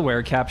in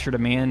Delaware captured a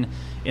man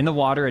in the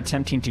water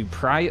attempting to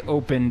pry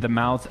open the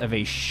mouth of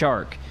a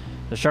shark.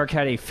 The shark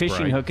had a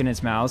fishing hook in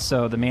its mouth,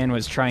 so the man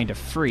was trying to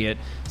free it.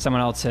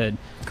 Someone else had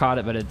caught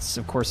it, but it's,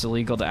 of course,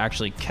 illegal to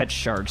actually catch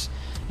sharks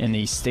in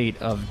the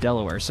state of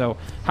Delaware. So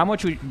how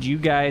much would you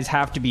guys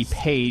have to be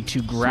paid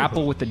to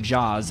grapple with the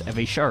jaws of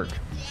a shark?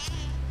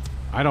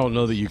 I don't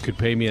know that you could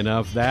pay me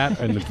enough. That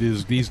and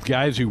these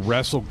guys who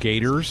wrestle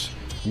gators.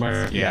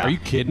 Are you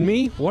kidding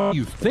me? What are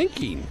you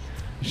thinking?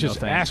 It's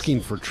just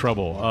asking for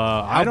trouble.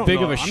 How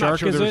big of a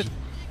shark is it?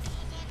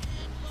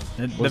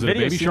 Was it a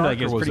baby shark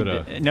or was it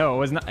a... No, it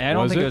was not. I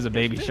don't think it was a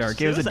baby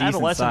shark. It was a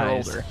decent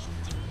size. Older.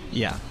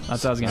 Yeah,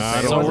 that's what I was going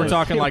to say. So we're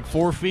talking like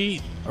 4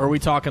 feet, or are we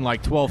talking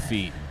like 12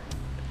 feet?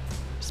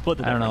 Split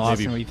the difference. I don't know,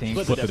 Austin, what do you think?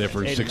 Split the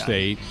difference, 6 to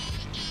 8.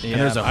 Yeah,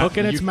 and there's a hook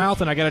in its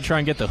mouth, and I got to try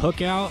and get the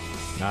hook out?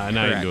 Nah, I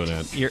ain't doing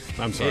that.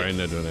 I'm sorry, I'm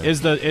not doing that.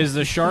 Is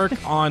the shark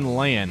on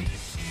land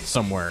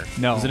somewhere?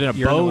 No. Is it in a boat?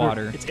 In the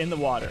water. It's in the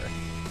water.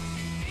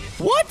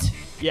 What?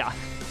 Yeah.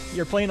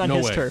 You're playing on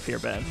his turf here,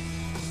 Ben.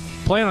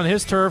 Playing on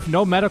his turf,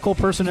 no medical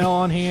personnel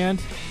on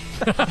hand.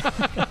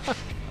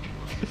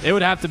 It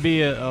would have to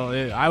be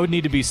I would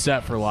need to be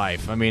set for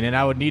life. I mean, and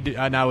I would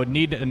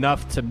need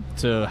enough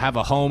to have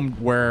a home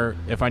where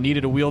if I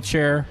needed a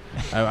wheelchair,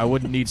 I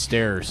wouldn't need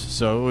stairs.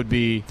 So it would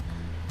be,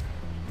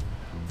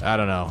 I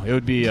don't know. It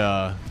would be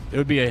a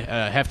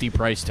hefty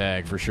price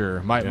tag for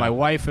sure. My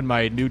wife and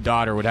my new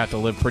daughter would have to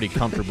live pretty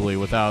comfortably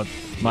without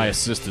my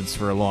assistance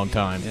for a long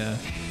time. Yeah.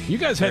 You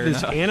guys had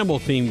this animal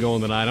theme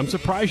going tonight. I'm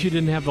surprised you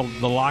didn't have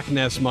the Loch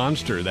Ness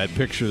Monster, that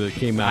picture that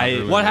came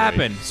out. What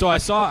happened? So I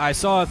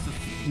saw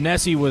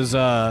Nessie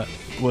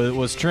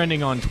was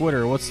trending on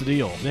Twitter. What's the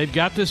deal? They've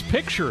got this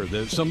picture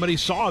that somebody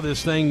saw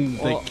this thing.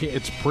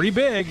 It's pretty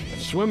big,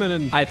 swimming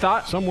in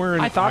somewhere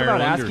in I thought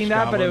Ireland about asking or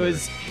that, but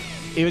Scotland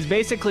it was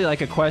basically like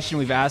a question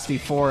we've asked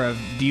before of,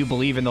 do you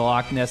believe in the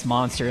Loch Ness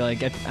Monster?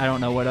 Like, I don't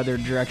know what other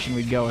direction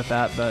we'd go with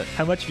that, but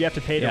how much do you have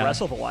to pay to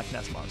wrestle the Loch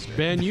Ness Monster?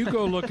 Ben, you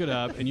go look it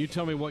up and you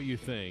tell me what you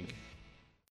think.